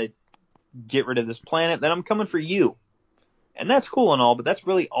 I'm going to get rid of this planet, then I'm coming for you. And that's cool and all, but that's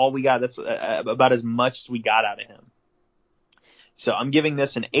really all we got. That's about as much as we got out of him. So I'm giving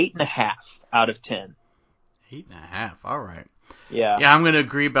this an 8.5 out of 10. 8.5. All right. Yeah. Yeah, I'm gonna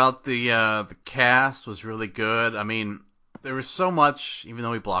agree about the cast was really good. I mean, there was so much. Even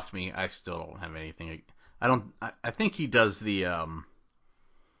though he blocked me, I still don't have anything. I think he does the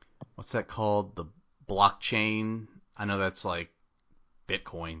what's that called? The blockchain. I know that's like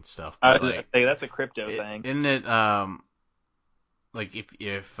Bitcoin stuff. But that's a crypto thing. Isn't it? Like if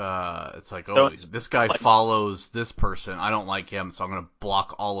it's like, oh, this guy follows this person, I don't like him, so I'm gonna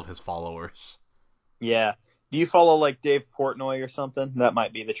block all of his followers. Yeah. Do you follow like Dave Portnoy or something? That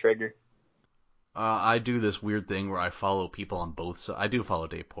might be the trigger. I do this weird thing where I follow people on both sides. I do follow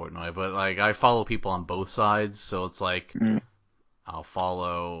Dave Portnoy, but like I follow people on both sides, so it's like I'll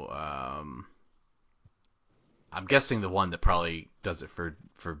follow I'm guessing the one that probably does it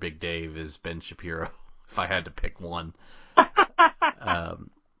for Big Dave is Ben Shapiro, if I had to pick one. I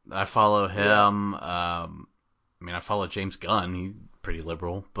follow him. I mean, I follow James Gunn. He's pretty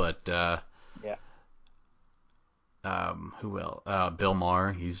liberal, but Yeah. who else? Bill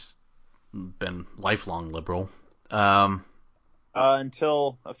Maher. He's been lifelong liberal.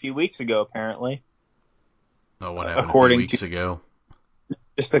 Until a few weeks ago, apparently. Oh, what happened a few According weeks ago?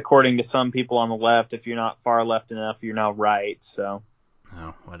 Just according to some people on the left, if you're not far left enough, you're not right. So,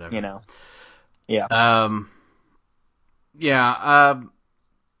 Oh, whatever. Yeah. Yeah.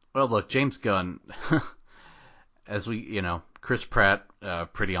 Well, look, James Gunn, as Chris Pratt,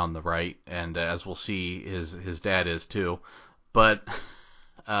 pretty on the right, and as we'll see, his dad is too. But,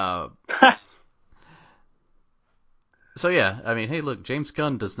 so yeah, I mean, hey, look, James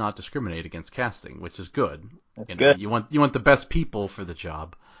Gunn does not discriminate against casting, which is good. That's good. You want the best people for the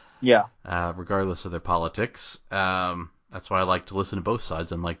job. Yeah. Regardless of their politics. That's why I like to listen to both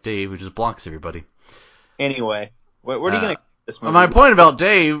sides, unlike Dave, who just blocks everybody. Anyway, what are you going to this movie? My point about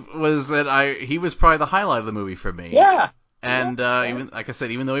Dave was that he was probably the highlight of the movie for me. Yeah. And even like I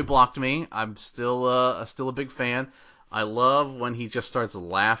said, even though he blocked me, I'm still a big fan. I love when he just starts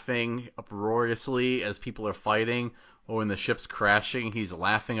laughing uproariously as people are fighting, or when the ship's crashing, he's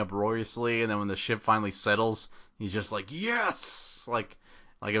laughing uproariously, and then when the ship finally settles, he's just like, yes, like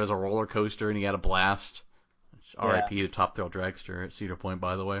it was a roller coaster and he had a blast. R.I.P. to Top Thrill Dragster at Cedar Point,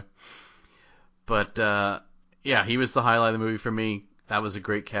 by the way. But yeah, he was the highlight of the movie for me. That was a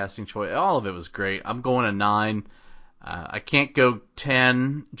great casting choice. All of it was great. I'm going a 9. I can't go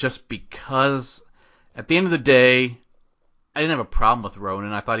 10 just because at the end of the day, I didn't have a problem with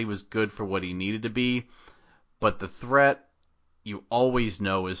Ronan. I thought he was good for what he needed to be. But the threat, you always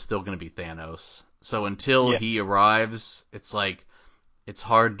know, is still going to be Thanos. So until he arrives, it's like, it's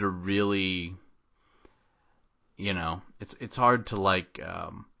hard to really, it's hard to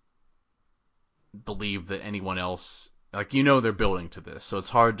believe that anyone else, they're building to this. So it's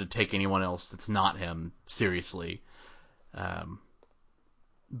hard to take anyone else that's not him seriously.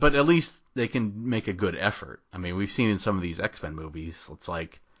 But at least they can make a good effort. I mean, we've seen in some of these X-Men movies, it's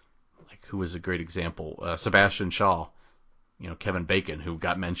like who was a great example? Sebastian Shaw, Kevin Bacon, who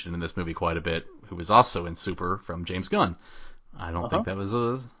got mentioned in this movie quite a bit, who was also in Super from James Gunn. I don't think that was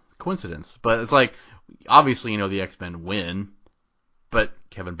a coincidence. But it's like, obviously, the X-Men win, but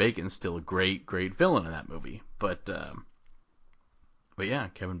Kevin Bacon's still a great, great villain in that movie. But yeah,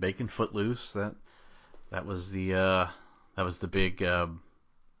 Kevin Bacon, Footloose, that was the big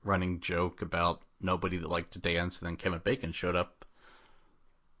running joke about nobody that liked to dance, and then Kevin Bacon showed up.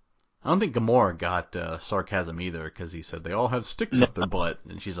 I don't think Gamora got sarcasm either, because he said they all have sticks up their butt,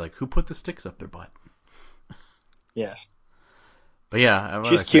 and she's like, who put the sticks up their butt? Yes. But yeah,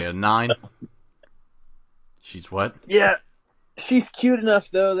 she's cute. A 9. She's what? Yeah, she's cute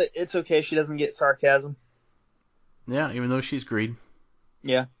enough though that it's okay. She doesn't get sarcasm. Yeah, even though she's green.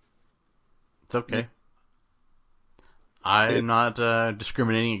 Yeah. It's okay. I'm not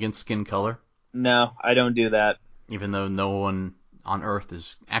discriminating against skin color. No, I don't do that. Even though no one on Earth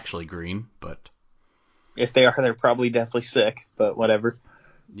is actually green, but if they are, they're probably deathly sick. But whatever.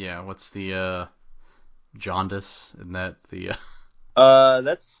 Yeah, what's the jaundice? Isn't that the?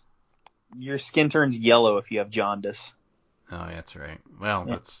 That's your skin turns yellow if you have jaundice. Oh, that's right. Well,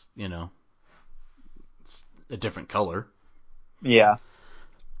 that's it's a different color. Yeah.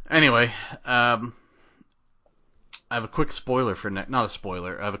 Anyway, I have a quick spoiler for not a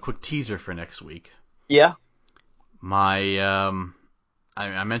spoiler. I have a quick teaser for next week. Yeah. My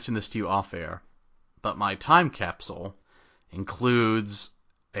I mentioned this to you off air, but my time capsule includes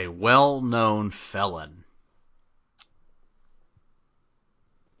a well-known felon.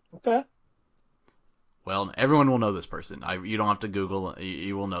 Okay. Well, everyone will know this person. You don't have to Google.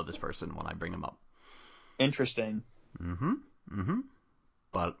 You will know this person when I bring him up. Interesting.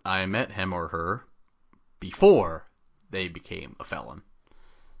 But I met him or her before they became a felon.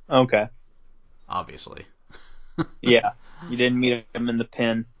 Okay. Obviously. Yeah. You didn't meet him in the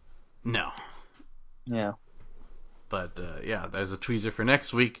pen. No. Yeah. But yeah, there's a tweezer for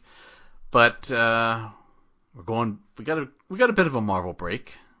next week. But we're going. We got a bit of a Marvel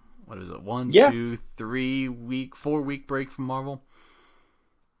break. What is it? 1, 2, 3 week, 4 week break from Marvel.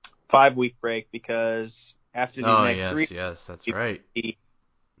 5-week break because after these next 3. Yes, that's right. The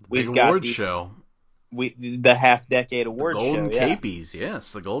big award show. The half-decade award show. Golden Capies,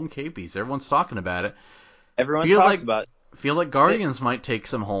 yes, the Golden Capies. Everyone's talking about it. Everyone talks about it. Feel like Guardians might take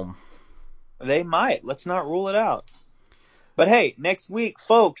some home. They might. Let's not rule it out. But hey, next week,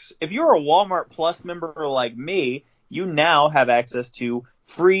 folks, if you're a Walmart Plus member like me, you now have access to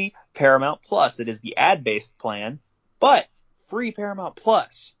free Paramount Plus. It is the ad-based plan, but free Paramount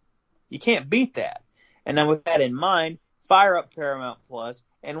Plus. You can't beat that. And then with that in mind, fire up Paramount Plus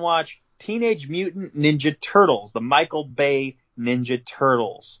and watch Teenage Mutant Ninja Turtles, the Michael Bay Ninja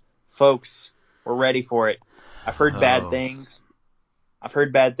Turtles. Folks, we're ready for it. I've heard bad things,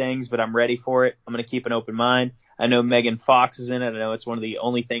 but I'm ready for it. I'm going to keep an open mind. I know Megan Fox is in it. I know it's one of the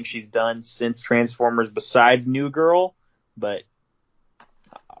only things she's done since Transformers besides New Girl, but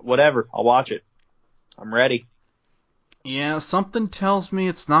whatever. I'll watch it. I'm ready. Yeah, something tells me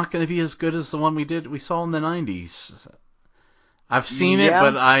it's not going to be as good as the one we saw in the 90s. I've seen it,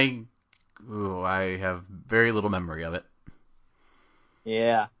 but I have very little memory of it.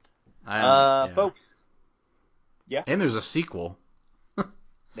 Yeah. Folks. Yeah. And there's a sequel.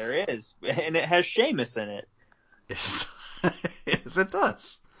 There is. And it has Sheamus in it. Yes, it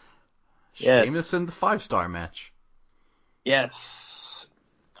does. Yes. Sheamus in the 5-star match. Yes.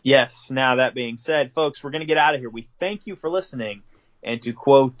 Now, that being said, folks, we're going to get out of here. We thank you for listening. And to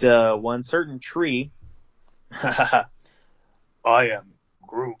quote one certain tree, I am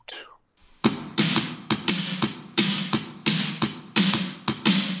Groot.